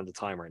did around the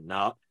time or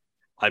not,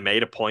 I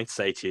made a point to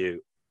say to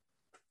you,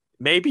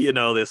 maybe you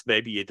know this,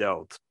 maybe you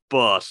don't,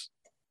 but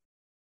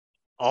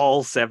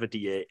all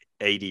 70,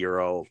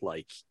 80-year-old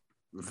like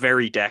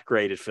very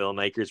decorated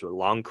filmmakers with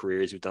long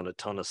careers who've done a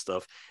ton of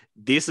stuff.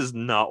 This is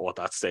not what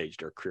that stage of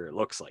their career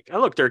looks like.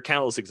 And look, there are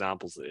countless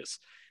examples of this.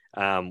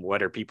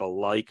 Whether people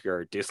like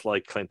or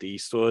dislike Clint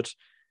Eastwood,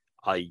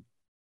 I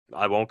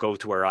won't go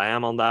to where I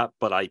am on that,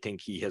 but I think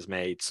he has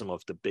made some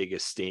of the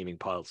biggest steaming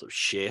piles of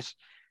shit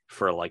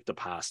for like the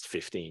past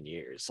 15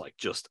 years. Like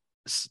just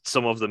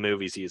some of the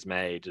movies he has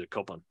made, a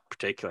couple in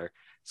particular,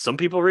 some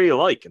people really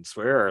like and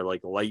swear are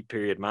like light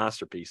period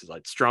masterpieces.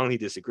 I'd strongly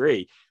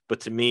disagree, but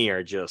to me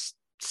are just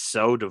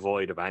so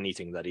devoid of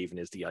anything that even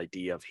is the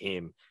idea of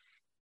him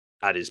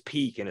at his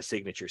peak in a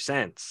signature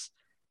sense.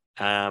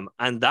 And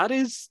that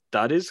is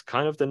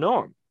kind of the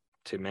norm.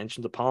 To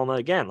mention De Palma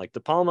again, like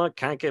De Palma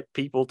can't get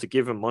people to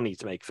give him money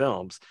to make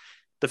films.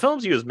 The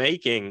films he was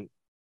making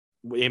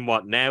in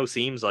what now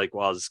seems like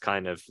was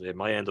kind of, it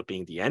might end up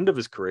being the end of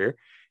his career.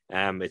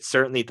 It's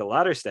certainly the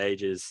latter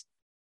stages.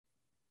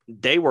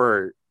 They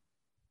were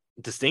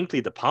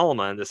distinctly De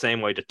Palma in the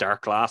same way that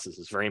Dark Glasses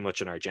is very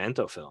much an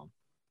Argento film.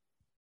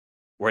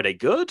 Were they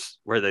good?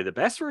 Were they the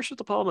best version of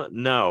De Palma?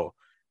 No.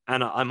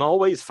 And I'm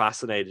always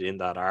fascinated in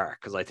that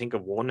arc because I think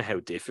of one, how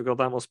difficult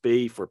that must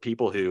be for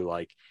people who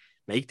like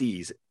make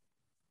these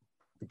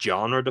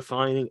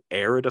genre-defining,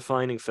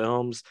 era-defining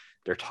films.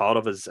 They're thought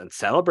of as and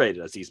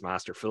celebrated as these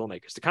master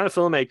filmmakers. The kind of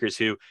filmmakers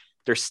who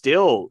they're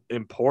still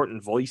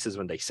important voices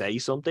when they say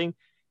something.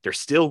 They're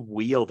still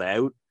wheeled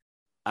out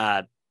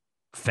at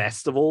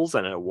festivals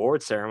and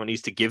award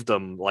ceremonies to give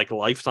them like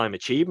lifetime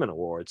achievement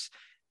awards.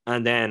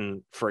 And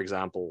then, for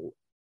example,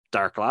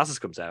 Dark Glasses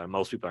comes out and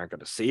most people aren't going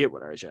to see it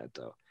with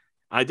Argento.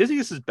 I do think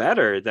this is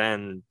better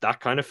than that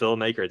kind of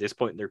filmmaker at this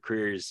point in their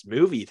career's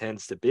movie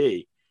tends to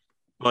be.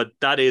 But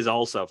that is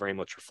also very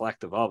much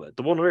reflective of it.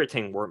 The one other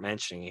thing worth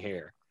mentioning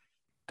here,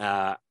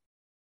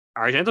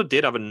 Argento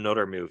did have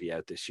another movie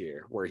out this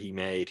year where he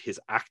made his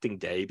acting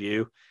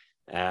debut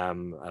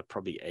at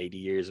probably 80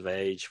 years of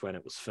age when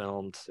it was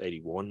filmed,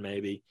 81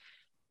 maybe.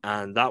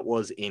 And that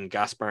was in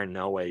Gaspar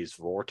Noé's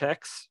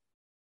Vortex.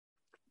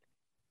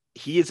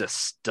 He is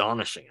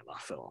astonishing in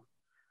that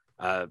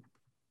film.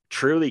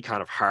 Truly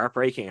kind of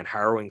heartbreaking and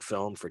harrowing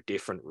film for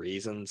different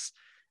reasons.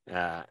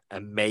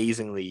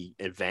 Amazingly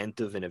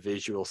inventive in a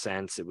visual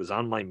sense. It was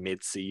on my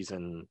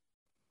mid-season,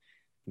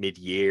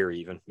 mid-year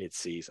even,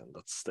 mid-season.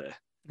 That's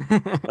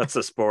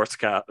the sports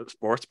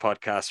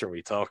podcast are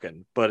we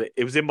talking, but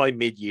it was in my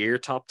mid-year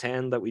top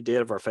 10 that we did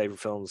of our favorite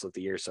films of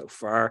the year so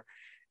far.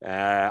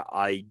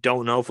 I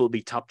don't know if it'll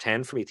be top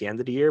 10 for me at the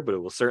end of the year, but it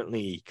will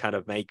certainly kind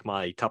of make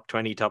my top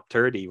 20, top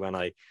 30 when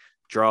I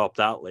draw up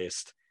that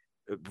list.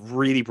 A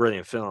really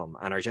brilliant film,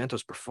 and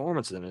Argento's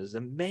performance in it is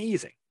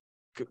amazing.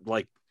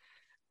 Like,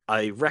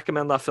 I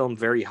recommend that film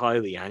very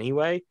highly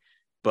anyway,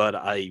 but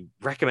I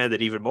recommend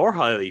it even more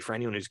highly for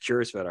anyone who's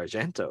curious about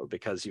Argento,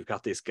 because you've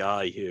got this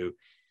guy who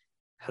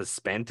has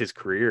spent his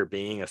career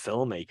being a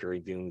filmmaker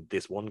and doing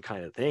this one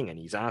kind of thing, and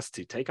he's asked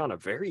to take on a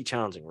very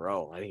challenging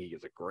role. I think he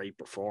gives a great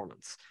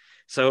performance.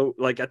 So,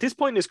 like, at this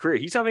point in his career,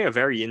 he's having a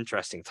very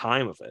interesting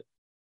time of it.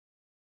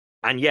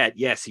 And yet,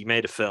 yes, he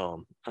made a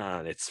film,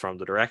 and it's from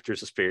the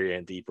directors of Suspiria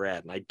and Deep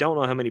Red, and I don't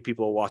know how many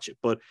people will watch it,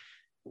 but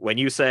when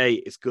you say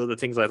it's good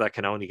that things like that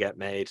can only get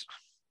made,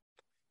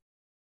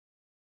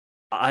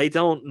 I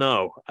don't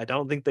know. I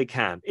don't think they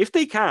can. If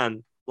they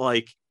can,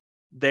 like,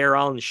 they're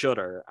on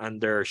Shudder and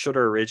they're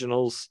Shudder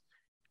originals,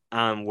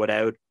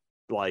 without,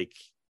 like,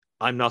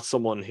 I'm not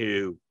someone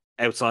who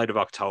outside of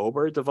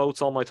October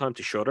devotes all my time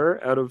to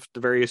Shudder out of the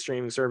various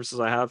streaming services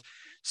I have.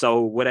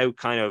 So without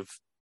kind of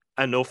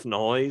enough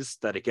noise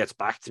that it gets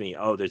back to me,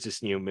 oh, there's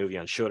this new movie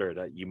on Shudder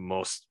that you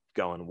must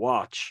go and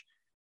watch,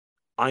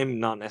 I'm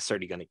not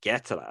necessarily going to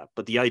get to that.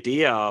 But the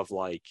idea of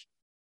like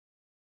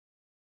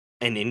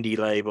an indie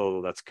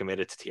label that's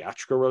committed to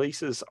theatrical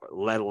releases,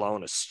 let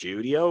alone a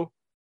studio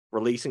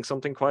releasing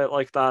something quite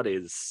like that,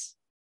 it's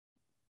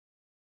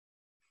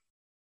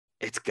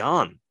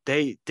gone.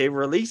 They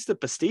released a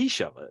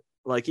pastiche of it.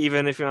 Like,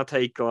 even if you want to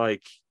take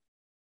like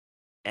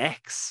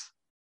X,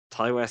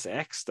 Ty West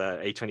X,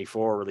 the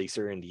A24 release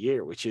earlier in the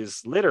year, which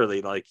is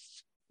literally like,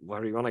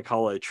 what do you want to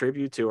call it, a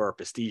tribute to or a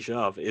pastiche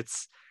of,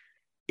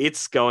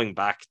 it's going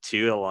back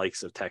to the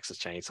likes of Texas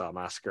Chainsaw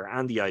Massacre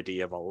and the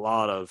idea of a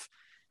lot of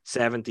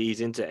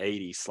 70s into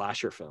 80s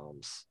slasher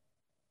films.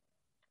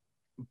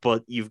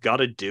 But you've got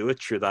to do it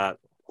through that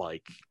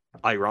like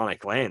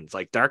ironic lens.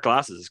 Like, Dark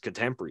Glasses is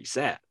contemporary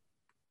set,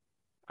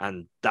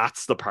 and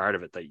that's the part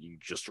of it that you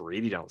just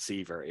really don't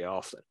see very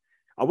often.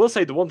 I will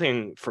say the one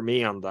thing for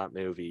me on that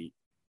movie,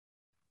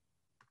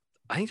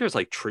 I think there's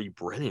like 3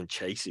 brilliant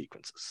chase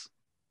sequences,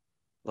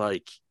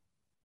 like,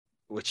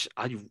 which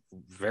I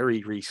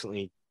very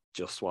recently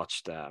just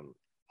watched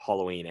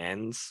Halloween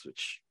Ends,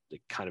 which is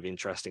kind of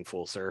interesting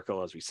full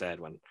circle, as we said,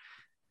 when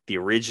the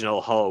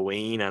original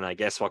Halloween and I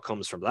guess what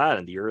comes from that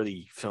and the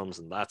early films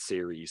in that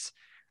series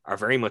are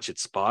very much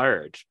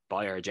inspired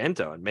by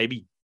Argento and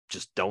maybe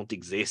just don't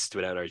exist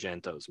without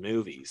Argento's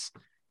movies.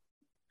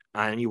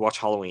 And you watch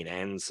Halloween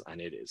Ends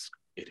and it is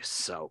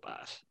so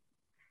bad.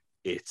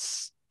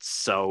 It's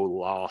so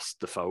lost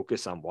the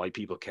focus on why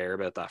people care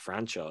about that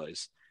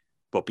franchise.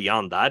 But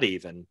beyond that,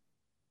 even,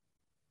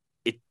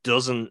 it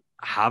doesn't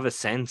have a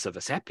sense of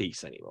a set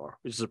piece anymore,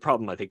 which is a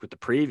problem I think with the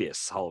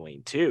previous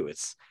Halloween too.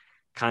 It's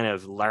kind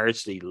of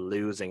largely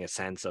losing a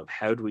sense of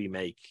how do we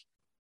make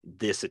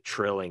this a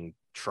thrilling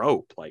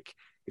trope. Like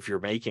if you're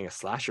making a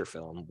slasher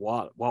film,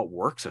 what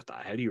works with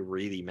that? How do you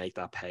really make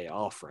that pay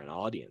off for an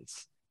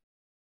audience?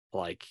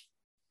 Like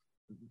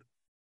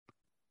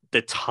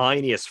the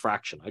tiniest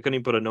fraction, I couldn't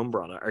even put a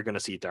number on it, are going to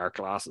see Dark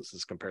Glasses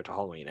as compared to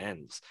Halloween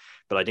Ends.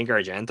 But I think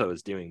Argento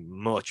is doing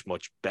much,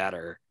 much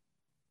better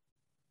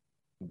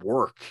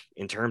work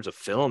in terms of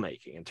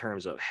filmmaking, in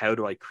terms of how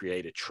do I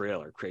create a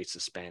thrill or create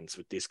suspense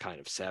with this kind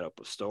of setup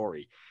of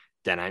story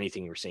than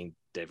anything we're seeing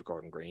David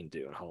Gordon Green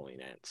do in Halloween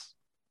Ends.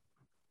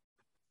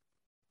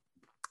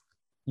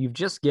 You've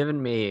just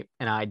given me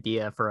an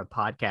idea for a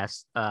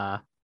podcast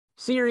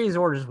series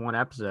or just one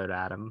episode,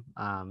 Adam,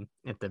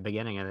 at the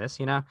beginning of this.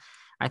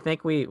 I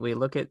think we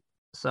look at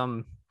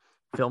some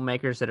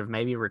filmmakers that have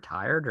maybe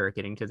retired or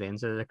getting to the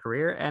ends of their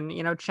career and,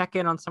 check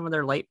in on some of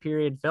their late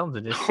period films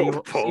and just see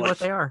what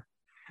they are.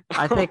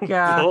 I think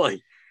I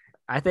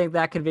think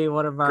that could be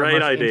one of our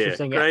most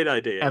interesting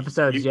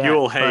episodes yet. You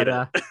will hate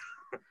it.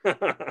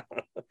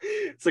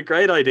 It's a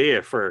great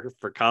idea for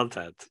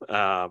content.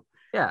 Yeah.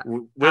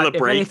 Will it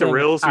break the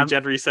rules we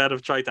generally said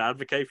of trying to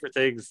advocate for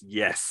things?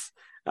 Yes,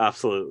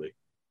 absolutely.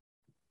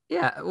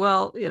 Yeah,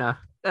 well,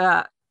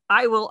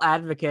 I will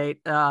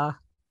advocate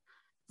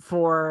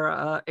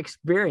for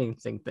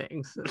experiencing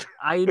things.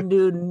 I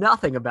knew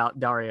nothing about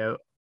Dario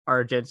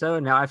Argento,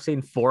 and now I've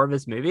seen 4 of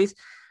his movies.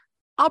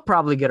 I'll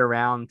probably get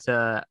around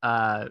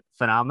to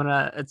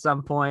Phenomena at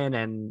some point,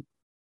 and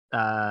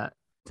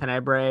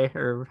Tenebrae,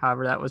 or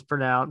however that was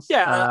pronounced.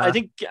 Yeah,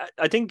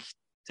 I think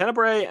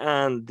Tenebrae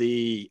and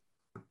the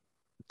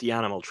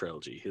Animal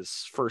Trilogy,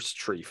 his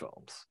first 3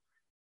 films,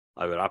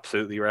 I would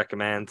absolutely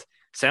recommend.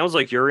 Sounds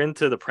like you're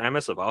into the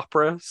premise of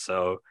opera,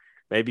 so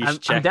maybe you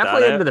should check that out. I'm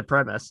definitely into the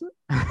premise.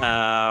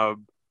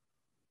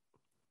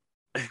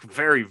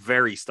 Very,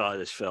 very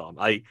stylish film.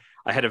 I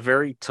had a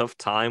very tough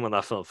time when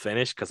that film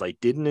finished because I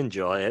didn't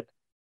enjoy it.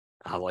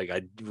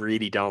 I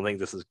really don't think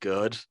this is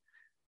good.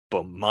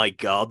 But my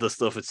God, the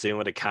stuff it's doing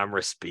when the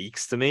camera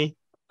speaks to me.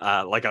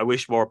 I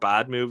wish more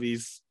bad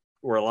movies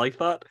were like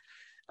that.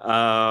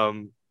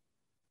 I'd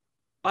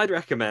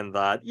recommend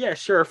that. Yeah,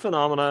 sure,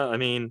 Phenomena. I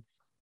mean,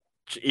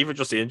 even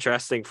just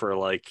interesting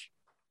for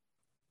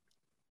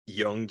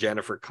young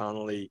Jennifer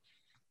Connelly,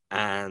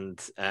 and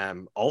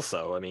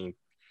also, I mean,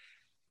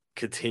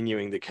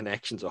 continuing the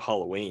connections of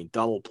Halloween.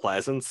 Donald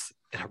Pleasance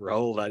in a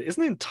role that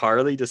isn't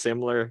entirely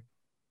dissimilar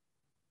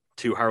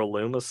to Harold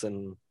Loomis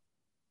in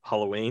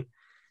Halloween.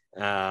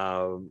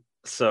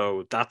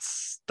 So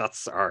that's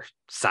our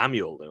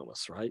Samuel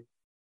Loomis, right?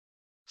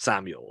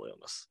 Samuel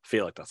Loomis. I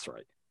feel like that's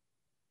right.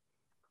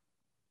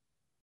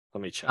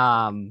 Let me check.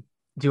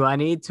 Do I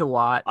need to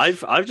watch?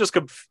 I've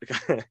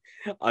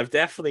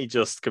definitely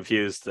just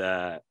confused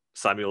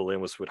Samuel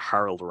Loomis with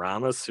Harold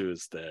Ramis,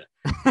 who's the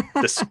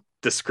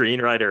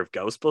screenwriter of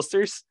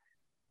Ghostbusters.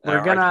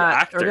 We're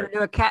gonna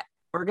do a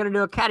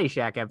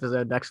Caddyshack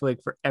episode next week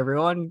for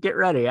everyone. Get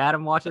ready.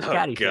 Adam watches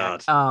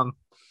Caddyshack. God.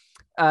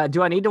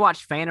 Do I need to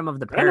watch Phantom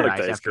of the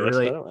Paradise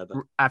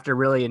after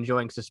really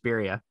enjoying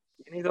Suspiria?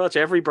 You need to watch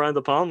every Brian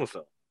De Palma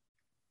film.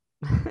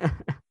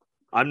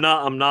 I'm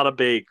not a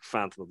big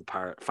Phantom of the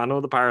Paradise. Phantom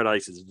of the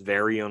Paradise is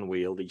very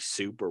unwieldy,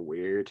 super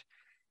weird,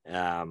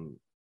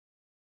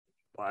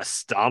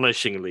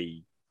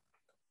 astonishingly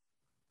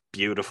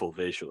beautiful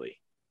visually.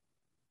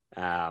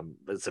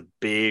 It's a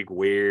big,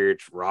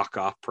 weird rock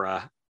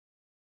opera,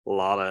 a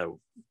lot of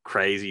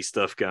crazy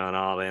stuff going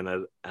on in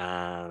it.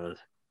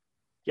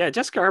 Yeah,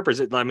 Jessica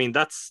Harper's. I mean,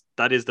 that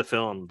is the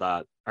film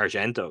that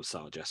Argento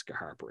saw Jessica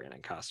Harper in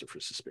and cast her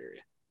for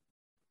Suspiria.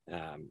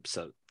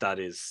 So that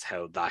is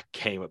how that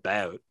came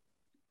about.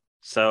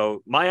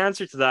 So my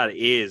answer to that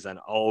is and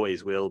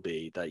always will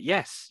be that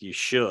yes, you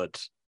should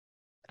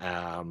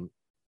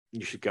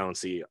go and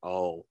see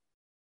all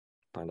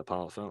Brian De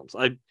Palma films.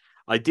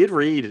 I did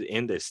read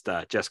in this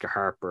that Jessica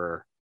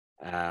Harper,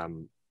 I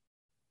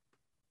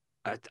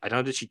don't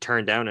know, did she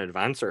turn down an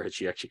advance or had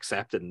she actually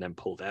accepted and then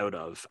pulled out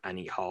of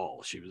Annie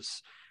Hall?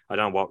 I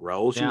don't know what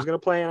role she was going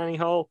to play in Annie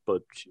Hall,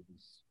 but she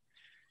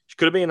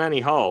could have been in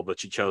Annie Hall, but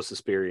she chose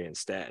Suspiria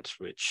instead,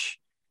 which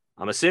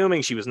I'm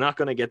assuming she was not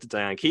going to get the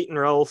Diane Keaton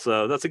role.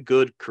 So that's a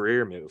good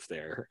career move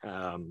there,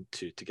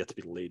 to get to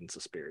be the lead in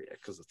Suspiria,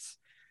 because it's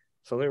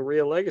something of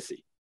real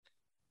legacy.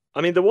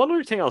 I mean, the one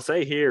other thing I'll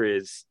say here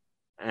is,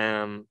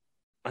 and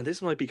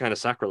this might be kind of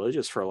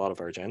sacrilegious for a lot of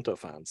Argento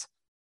fans,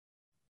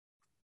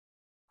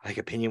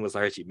 opinion was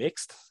largely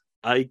mixed.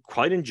 I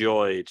quite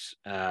enjoyed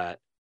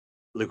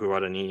Luca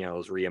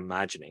Guadagnino's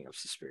reimagining of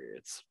Suspiria.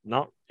 It's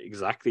not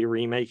exactly a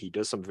remake. He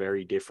does some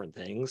very different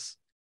things.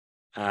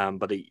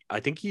 But I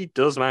think he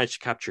does manage to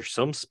capture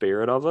some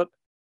spirit of it.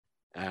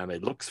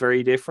 It looks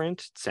very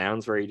different. It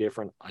sounds very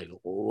different. I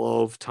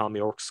love Tom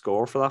York's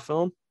score for that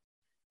film.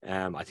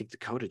 I think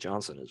Dakota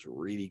Johnson is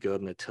really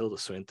good, and Tilda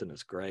Swinton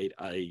is great.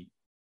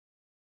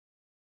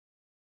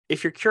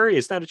 If you're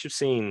curious, now that you've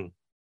seen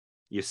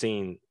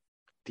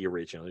the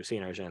original, you've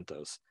seen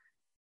Argento's,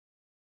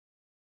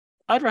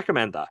 I'd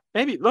recommend that.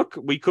 Maybe look,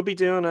 we could be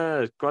doing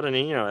a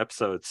Guadagnino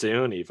episode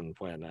soon, even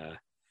when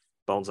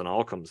Bones and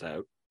All comes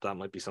out. That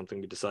might be something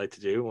we decide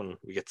to do when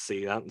we get to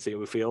see that and see how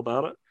we feel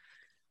about it.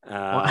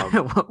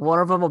 One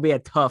of them will be a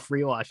tough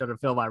rewatch on a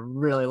film I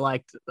really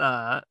liked.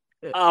 I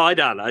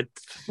don't.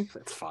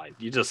 It's fine.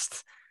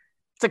 It's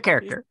a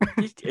character.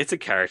 It's a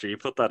character. You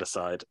put that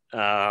aside.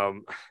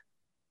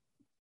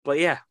 But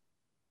yeah,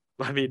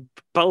 I mean,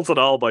 Bones and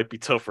All might be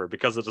tougher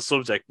because of the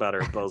subject matter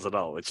of Bones and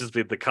All, which has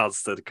been the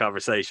constant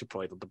conversation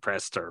point on the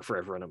press tour for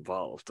everyone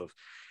involved. Of,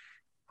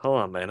 hold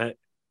on a minute,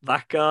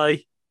 that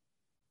guy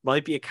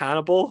might be a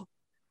cannibal,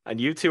 and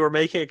you two are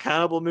making a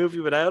cannibal movie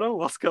without him.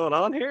 What's going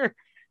on here?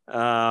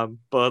 But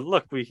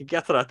look, we can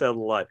get to that down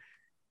the line.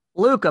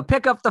 Luca,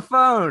 pick up the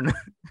phone.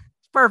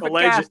 It's perfect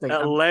casting.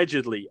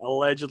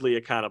 Allegedly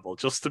a cannibal.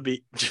 Just to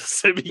be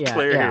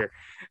clear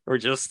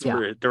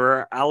here, there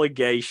are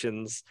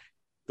allegations.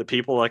 The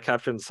people at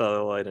Captain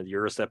Satellite and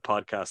Eurostep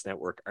Podcast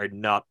Network are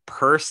not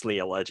personally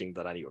alleging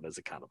that anyone is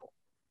a cannibal.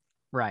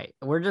 Right.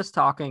 We're just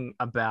talking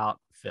about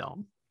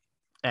film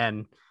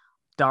and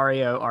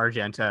Dario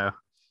Argento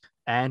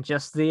and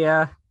just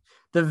the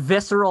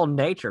visceral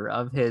nature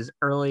of his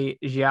early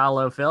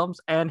giallo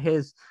films and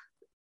his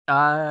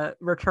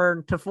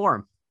return to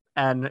form.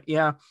 And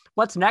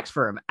what's next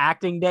for him?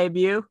 Acting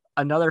debut?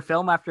 Another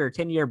film after a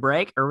 10-year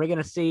break? Are we going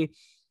to see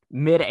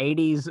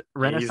mid-80s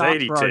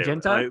renaissance for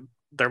Argento?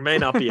 There may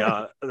not be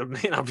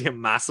a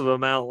massive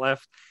amount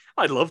left.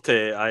 I'd love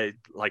to.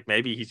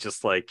 Maybe he's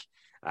just like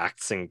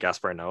acts in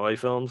Gaspar Noé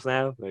films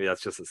now. Maybe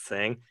that's just his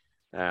thing.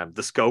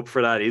 The scope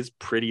for that is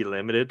pretty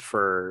limited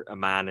for a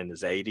man in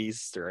his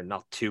 80s. There are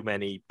not too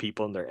many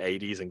people in their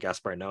 80s in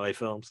Gaspar Noé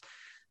films,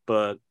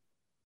 but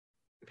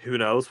who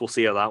knows? We'll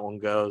see how that one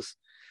goes.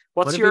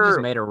 What if he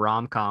just made a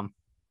rom-com?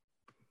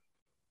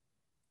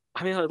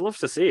 I mean, I'd love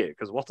to see it,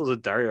 because what does a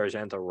Dario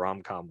Argento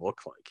rom-com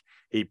look like?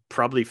 He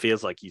probably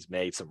feels like he's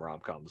made some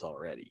rom-coms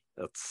already.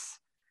 That's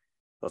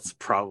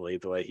probably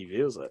the way he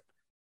views it.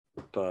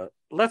 But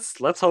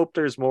let's hope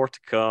there's more to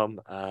come.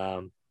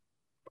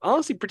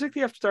 Honestly,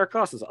 particularly after Dark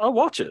Glasses, I'll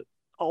watch it.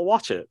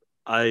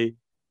 I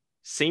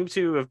seem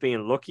to have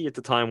been lucky at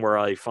the time where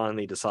I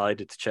finally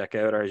decided to check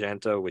out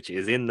Argento, which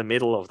is in the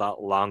middle of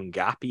that long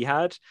gap he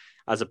had,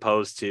 as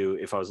opposed to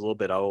if I was a little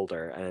bit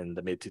older and in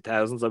the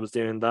mid-2000s I was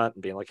doing that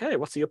and being like, hey,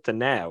 what's he up to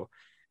now?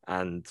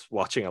 And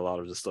watching a lot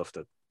of the stuff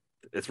that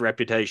its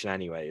reputation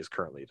anyway is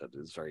currently that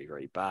is very,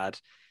 very bad.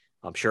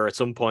 I'm sure at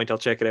some point I'll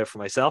check it out for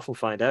myself and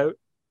find out,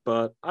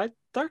 but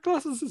Dark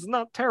Glasses is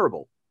not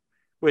terrible,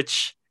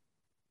 which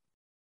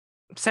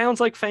sounds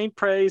like faint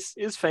praise,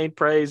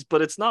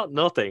 but it's not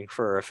nothing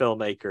for a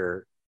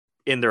filmmaker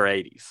in their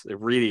 80s. It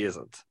really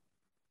isn't.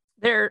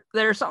 There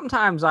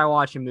sometimes I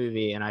watch a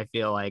movie and I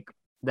feel like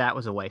that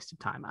was a waste of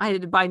time. I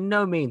by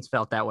no means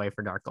felt that way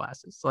for Dark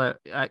Glasses. So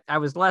I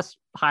was less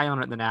high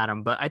on it than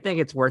Adam, but I think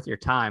it's worth your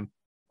time.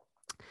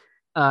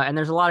 And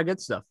there's a lot of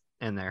good stuff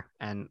in there.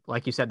 And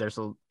like you said, there's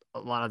a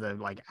lot of the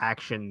like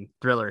action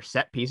thriller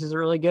set pieces are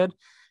really good.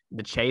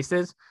 The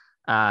chases,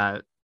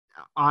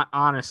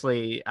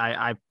 honestly,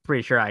 I'm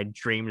pretty sure I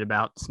dreamed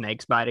about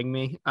snakes biting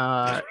me.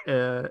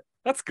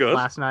 That's good.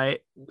 Last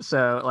night.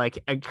 So like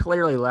it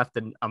clearly left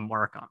a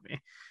mark on me.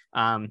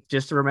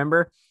 Just to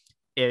remember,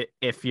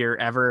 if you're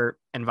ever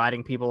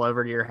inviting people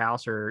over to your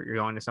house or you're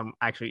going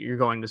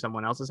to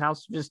someone else's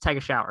house, just take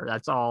a shower.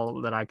 That's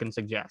all that I can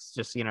suggest.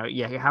 Just, you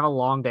have a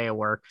long day of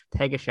work,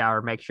 take a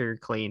shower, make sure you're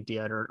clean,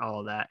 deodorant,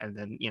 all of that. And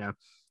then,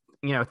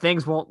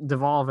 things won't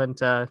devolve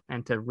into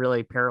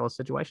really perilous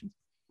situations.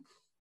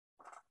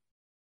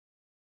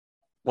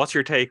 What's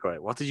your takeaway?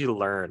 What did you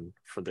learn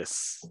from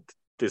this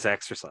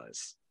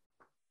exercise?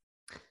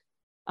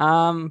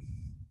 What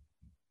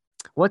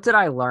did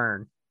I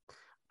learn?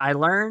 I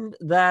learned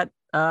that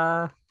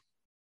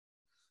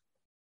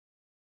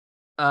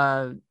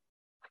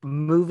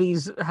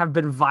movies have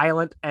been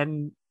violent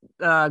and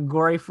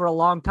gory for a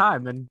long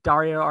time, and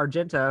Dario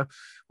Argento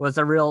was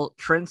a real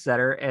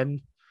trendsetter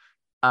in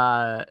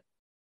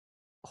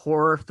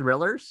horror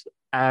thrillers,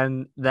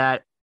 and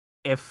that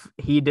if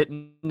he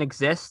didn't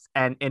exist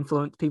and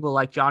influence people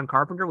like John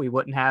Carpenter, we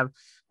wouldn't have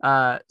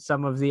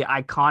some of the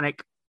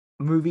iconic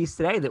movies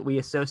today that we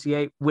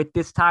associate with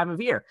this time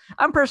of year.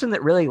 I'm a person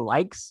that really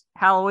likes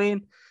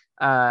Halloween.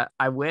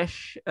 I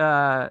wish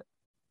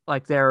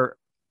like there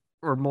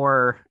were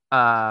more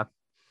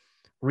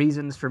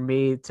reasons for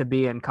me to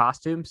be in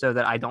costume so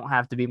that I don't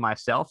have to be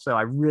myself. So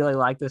I really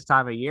like this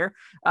time of year.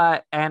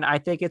 And I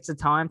think it's a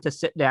time to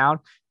sit down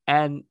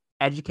and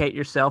educate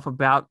yourself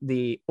about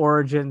the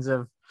origins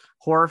of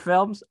horror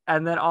films,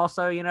 and then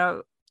also,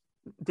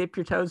 dip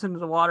your toes into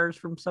the waters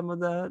from some of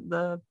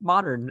the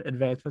modern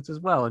advancements as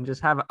well, and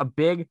just have a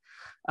big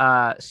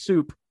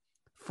soup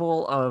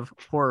full of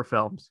horror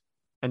films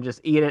and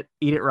just eat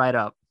it right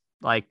up,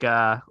 like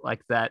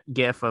that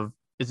gif of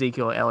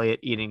Ezekiel Elliott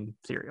eating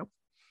cereal.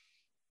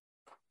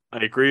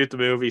 I agree with the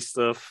movie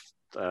stuff.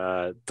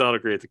 Don't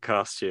agree with the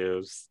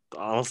costumes.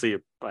 Honestly,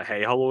 I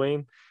hate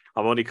Halloween.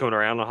 I'm only coming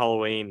around on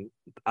Halloween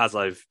as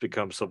I've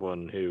become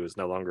someone who is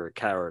no longer a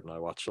coward and I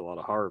watch a lot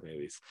of horror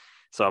movies.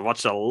 So I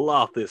watched a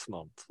lot this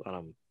month,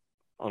 and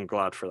I'm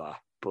glad for that.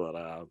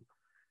 But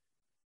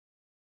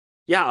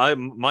yeah,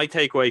 my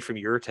takeaway from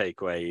your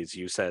takeaway is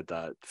you said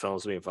that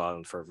films have been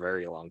violent for a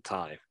very long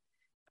time.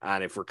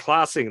 And if we're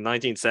classing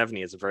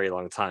 1970 as a very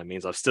long time, it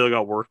means I've still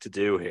got work to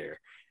do here.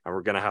 And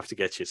we're going to have to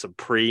get you some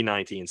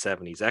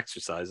pre-1970s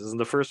exercises. And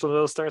the first one of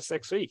those starts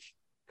next week,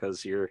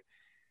 because you're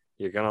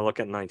going to look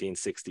at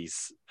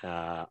 1960s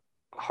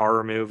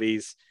horror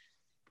movies.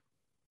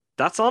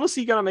 That's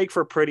honestly going to make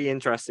for a pretty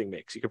interesting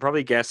mix. You could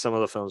probably guess some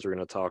of the films we're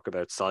going to talk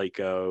about: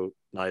 Psycho,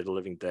 Night of the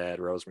Living Dead,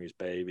 Rosemary's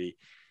Baby.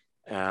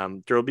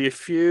 There'll be a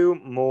few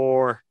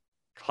more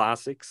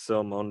classics,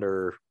 some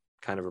under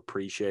kind of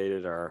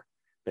appreciated or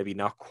maybe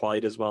not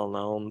quite as well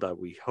known, that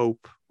we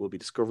hope will be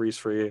discoveries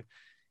for you.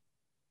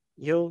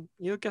 You'll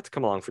get to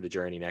come along for the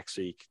journey next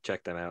week,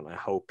 check them out, and I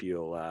hope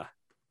you'll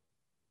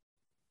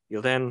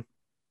then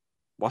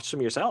watch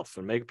them yourself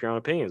and make up your own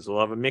opinions. We'll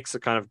have a mix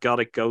of kind of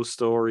gothic ghost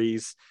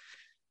stories,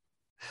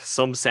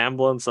 some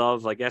semblance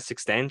of, I guess,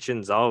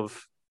 extensions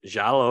of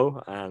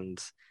Giallo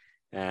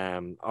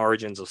and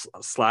origins of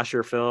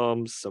slasher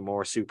films, some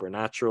more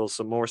supernatural,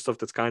 some more stuff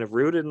that's kind of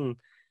rooted in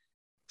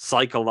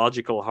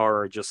psychological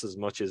horror just as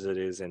much as it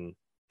is in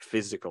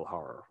physical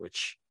horror,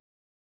 which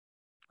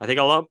I think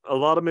a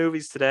lot of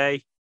movies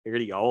today,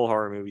 nearly all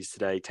horror movies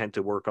today, tend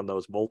to work on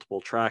those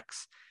multiple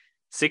tracks.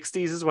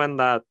 60s is when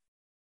that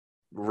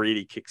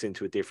really kicks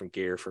into a different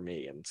gear for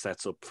me and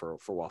sets up for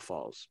what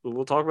follows. But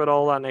we'll talk about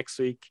all that next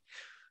week.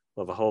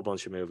 We'll have a whole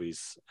bunch of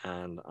movies,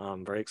 and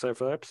I'm very excited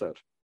for that episode.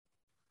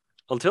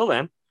 Until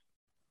then,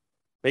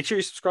 make sure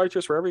you subscribe to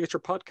us wherever you get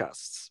your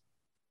podcasts.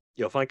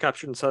 You'll find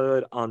Captured and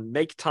Celluloid on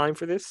Make Time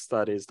for This.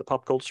 That is the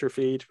pop culture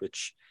feed,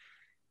 which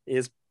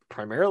is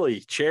primarily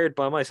chaired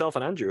by myself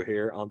and Andrew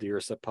here on the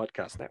Eurostep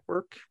Podcast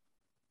Network.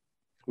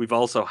 We've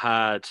also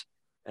had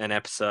an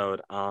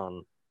episode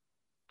on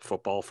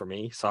football for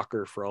me,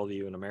 soccer for all of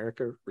you in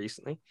America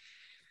recently.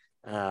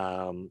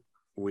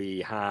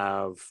 We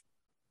have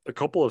a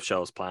couple of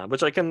shows planned,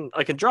 which I can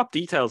drop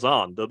details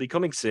on. They'll be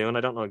coming soon.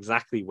 I don't know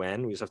exactly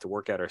when. We just have to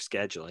work out our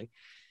scheduling.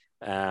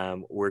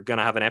 We're going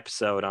to have an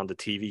episode on the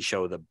TV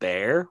show The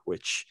Bear,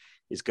 which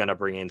is going to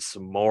bring in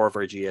some more of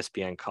our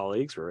GSPN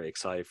colleagues. We're very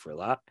excited for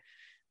that.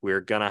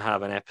 We're going to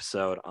have an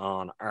episode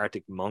on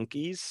Arctic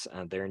Monkeys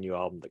and their new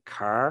album, The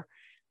Car,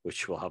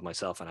 which will have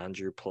myself and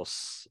Andrew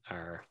plus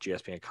our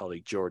GSPN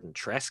colleague, Jordan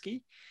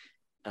Tresky.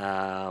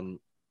 I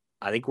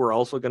think we're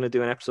also going to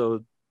do an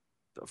episode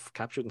of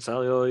Captured and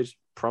Celluloid,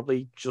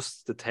 probably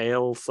just the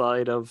tail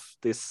side of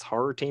this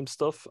horror team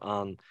stuff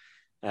on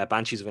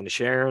Banshees of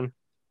Inisherin,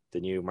 the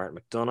new Martin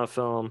McDonagh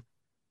film.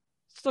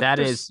 That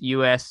is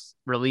U.S.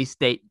 release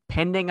date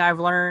pending, I've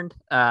learned.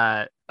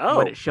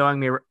 What it's showing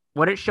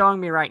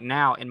me right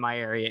now in my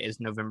area is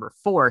November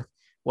 4th.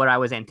 What I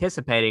was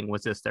anticipating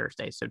was this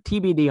Thursday. So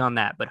TBD on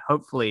that, but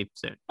hopefully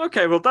soon.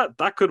 Okay, well,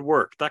 that could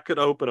work. That could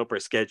open up our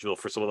schedule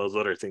for some of those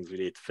other things we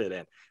need to fit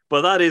in.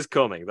 But that is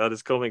coming. That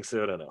is coming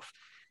soon enough.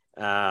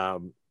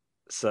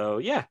 So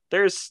yeah,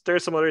 there's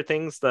some other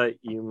things that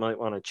you might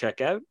want to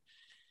check out.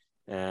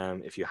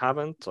 If you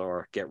haven't,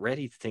 or get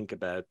ready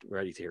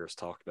to hear us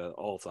talk about,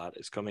 all of that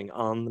is coming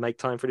on the Make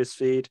Time for This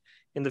feed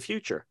in the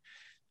future.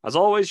 As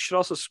always, you should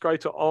also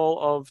subscribe to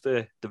all of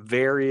the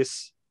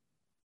various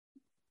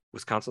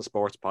Wisconsin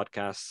sports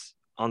podcasts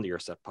on the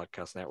Eurostep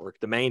Podcast Network.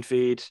 The main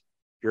feed,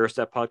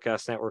 Eurostep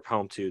Podcast Network,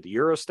 home to the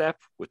Eurostep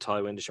with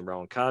Ty Windish and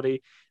Rowan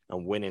Coddy,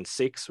 and Win in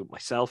 6 with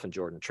myself and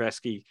Jordan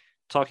Tresky,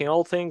 talking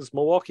all things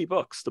Milwaukee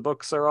Bucks. The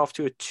Bucks are off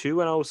to a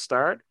 2-0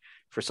 start.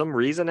 For some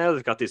reason now,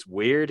 they've got this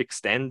weird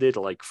extended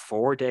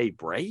 4-day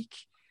break.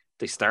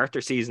 They start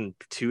their season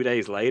 2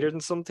 days later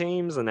than some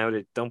teams, and now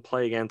they don't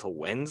play again until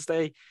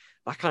Wednesday.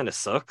 That kind of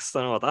sucks. I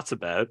don't know what that's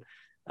about.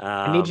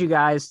 I need you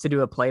guys to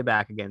do a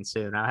playback again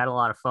soon. I had a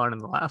lot of fun in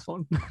the last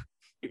one.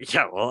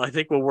 Yeah, well, I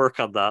think we'll work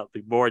on that. There'll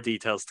be more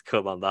details to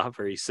come on that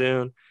very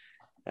soon.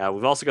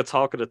 We've also got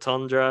Talk of the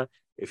Tundra.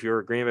 If you're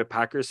a Green Bay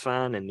Packers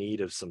fan in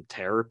need of some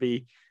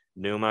therapy,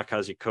 Numac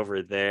has you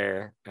covered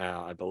there.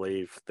 I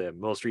believe the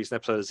most recent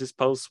episode of this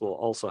post will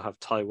also have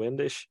Ty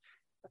Windish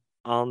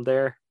on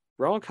there.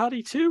 Rowan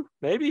Coddy too,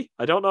 maybe.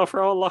 I don't know if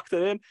Rowan locked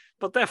it in,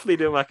 but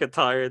definitely Numac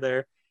McIntyre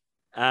there.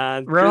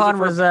 And Rowan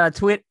was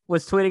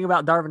tweeting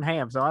about Darvin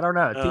Ham, so I don't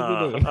know.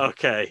 TBD.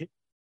 Okay.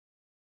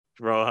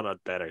 Rowan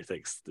had better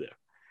things to do.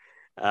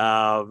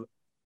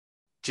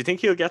 Do you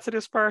think he'll get to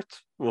this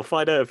part? We'll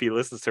find out if he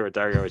listens to our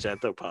Dario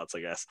Argento pods,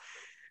 I guess.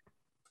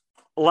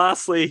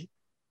 Lastly,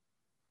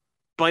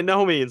 by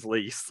no means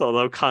least,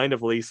 although kind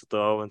of least at the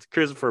moment,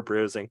 Cruising for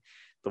Bruising,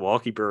 the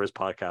Milwaukee Brewers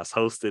podcast,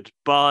 hosted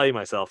by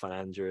myself and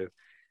Andrew.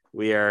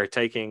 We are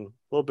taking a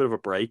little bit of a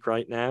break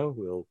right now.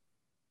 We'll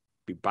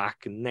be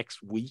back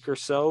next week or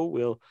so.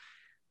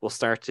 We'll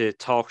start to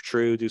talk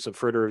through, do some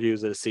further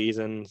reviews of the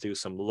season, do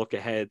some look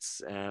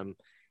aheads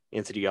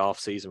into the off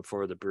season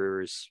for the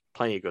Brewers.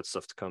 Plenty of good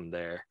stuff to come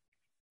there.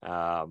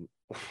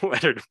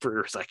 Whether the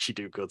Brewers actually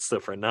do good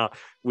stuff or not,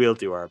 we'll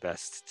do our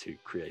best to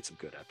create some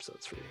good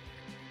episodes for you.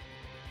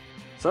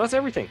 So that's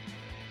everything.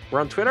 We're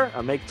on Twitter.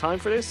 Make Time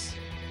for This.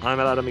 I'm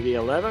at Adam McGee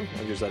 11.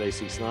 Andrew's at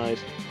AC Snide.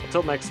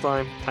 Until next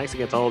time, thanks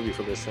again to all of you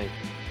for listening.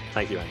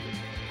 Thank you, Andrew.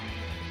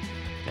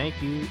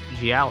 Thank you,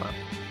 Giallo.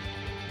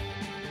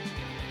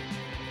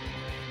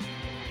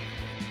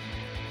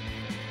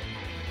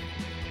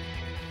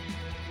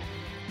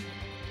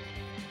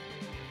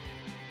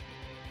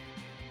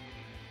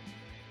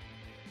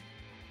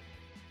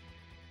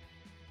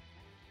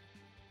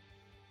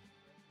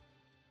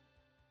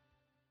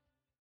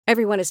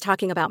 Everyone is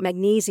talking about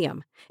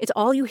magnesium. It's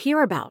all you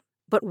hear about.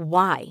 But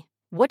why?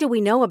 What do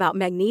we know about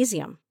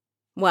magnesium?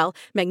 Well,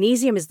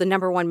 magnesium is the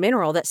 #1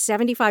 mineral that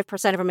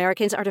 75% of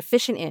Americans are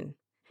deficient in.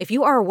 If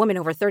you are a woman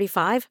over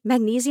 35,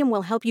 magnesium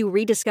will help you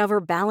rediscover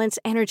balance,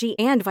 energy,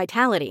 and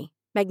vitality.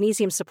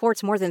 Magnesium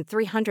supports more than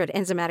 300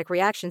 enzymatic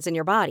reactions in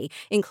your body,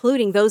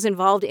 including those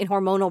involved in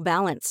hormonal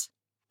balance.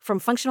 From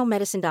functional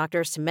medicine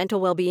doctors to mental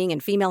well-being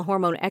and female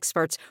hormone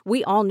experts,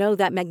 we all know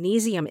that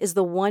magnesium is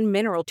the one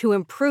mineral to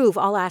improve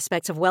all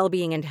aspects of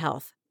well-being and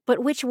health. But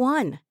which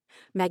one?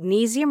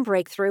 Magnesium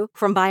Breakthrough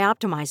from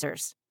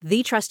Bioptimizers,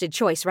 the trusted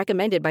choice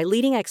recommended by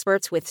leading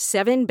experts with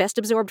 7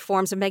 best-absorbed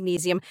forms of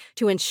magnesium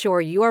to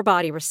ensure your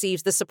body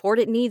receives the support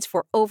it needs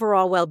for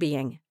overall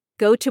well-being.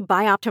 Go to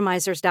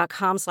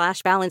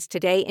bioptimizers.com/balance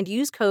today and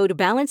use code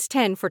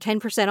BALANCE10 for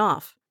 10%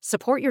 off.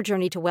 Support your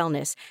journey to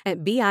wellness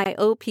at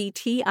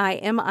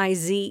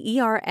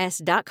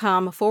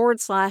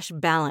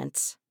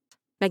bioptimizers.com/balance.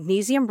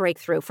 Magnesium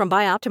Breakthrough from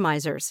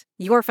Bioptimizers,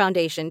 your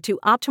foundation to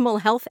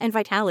optimal health and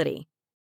vitality.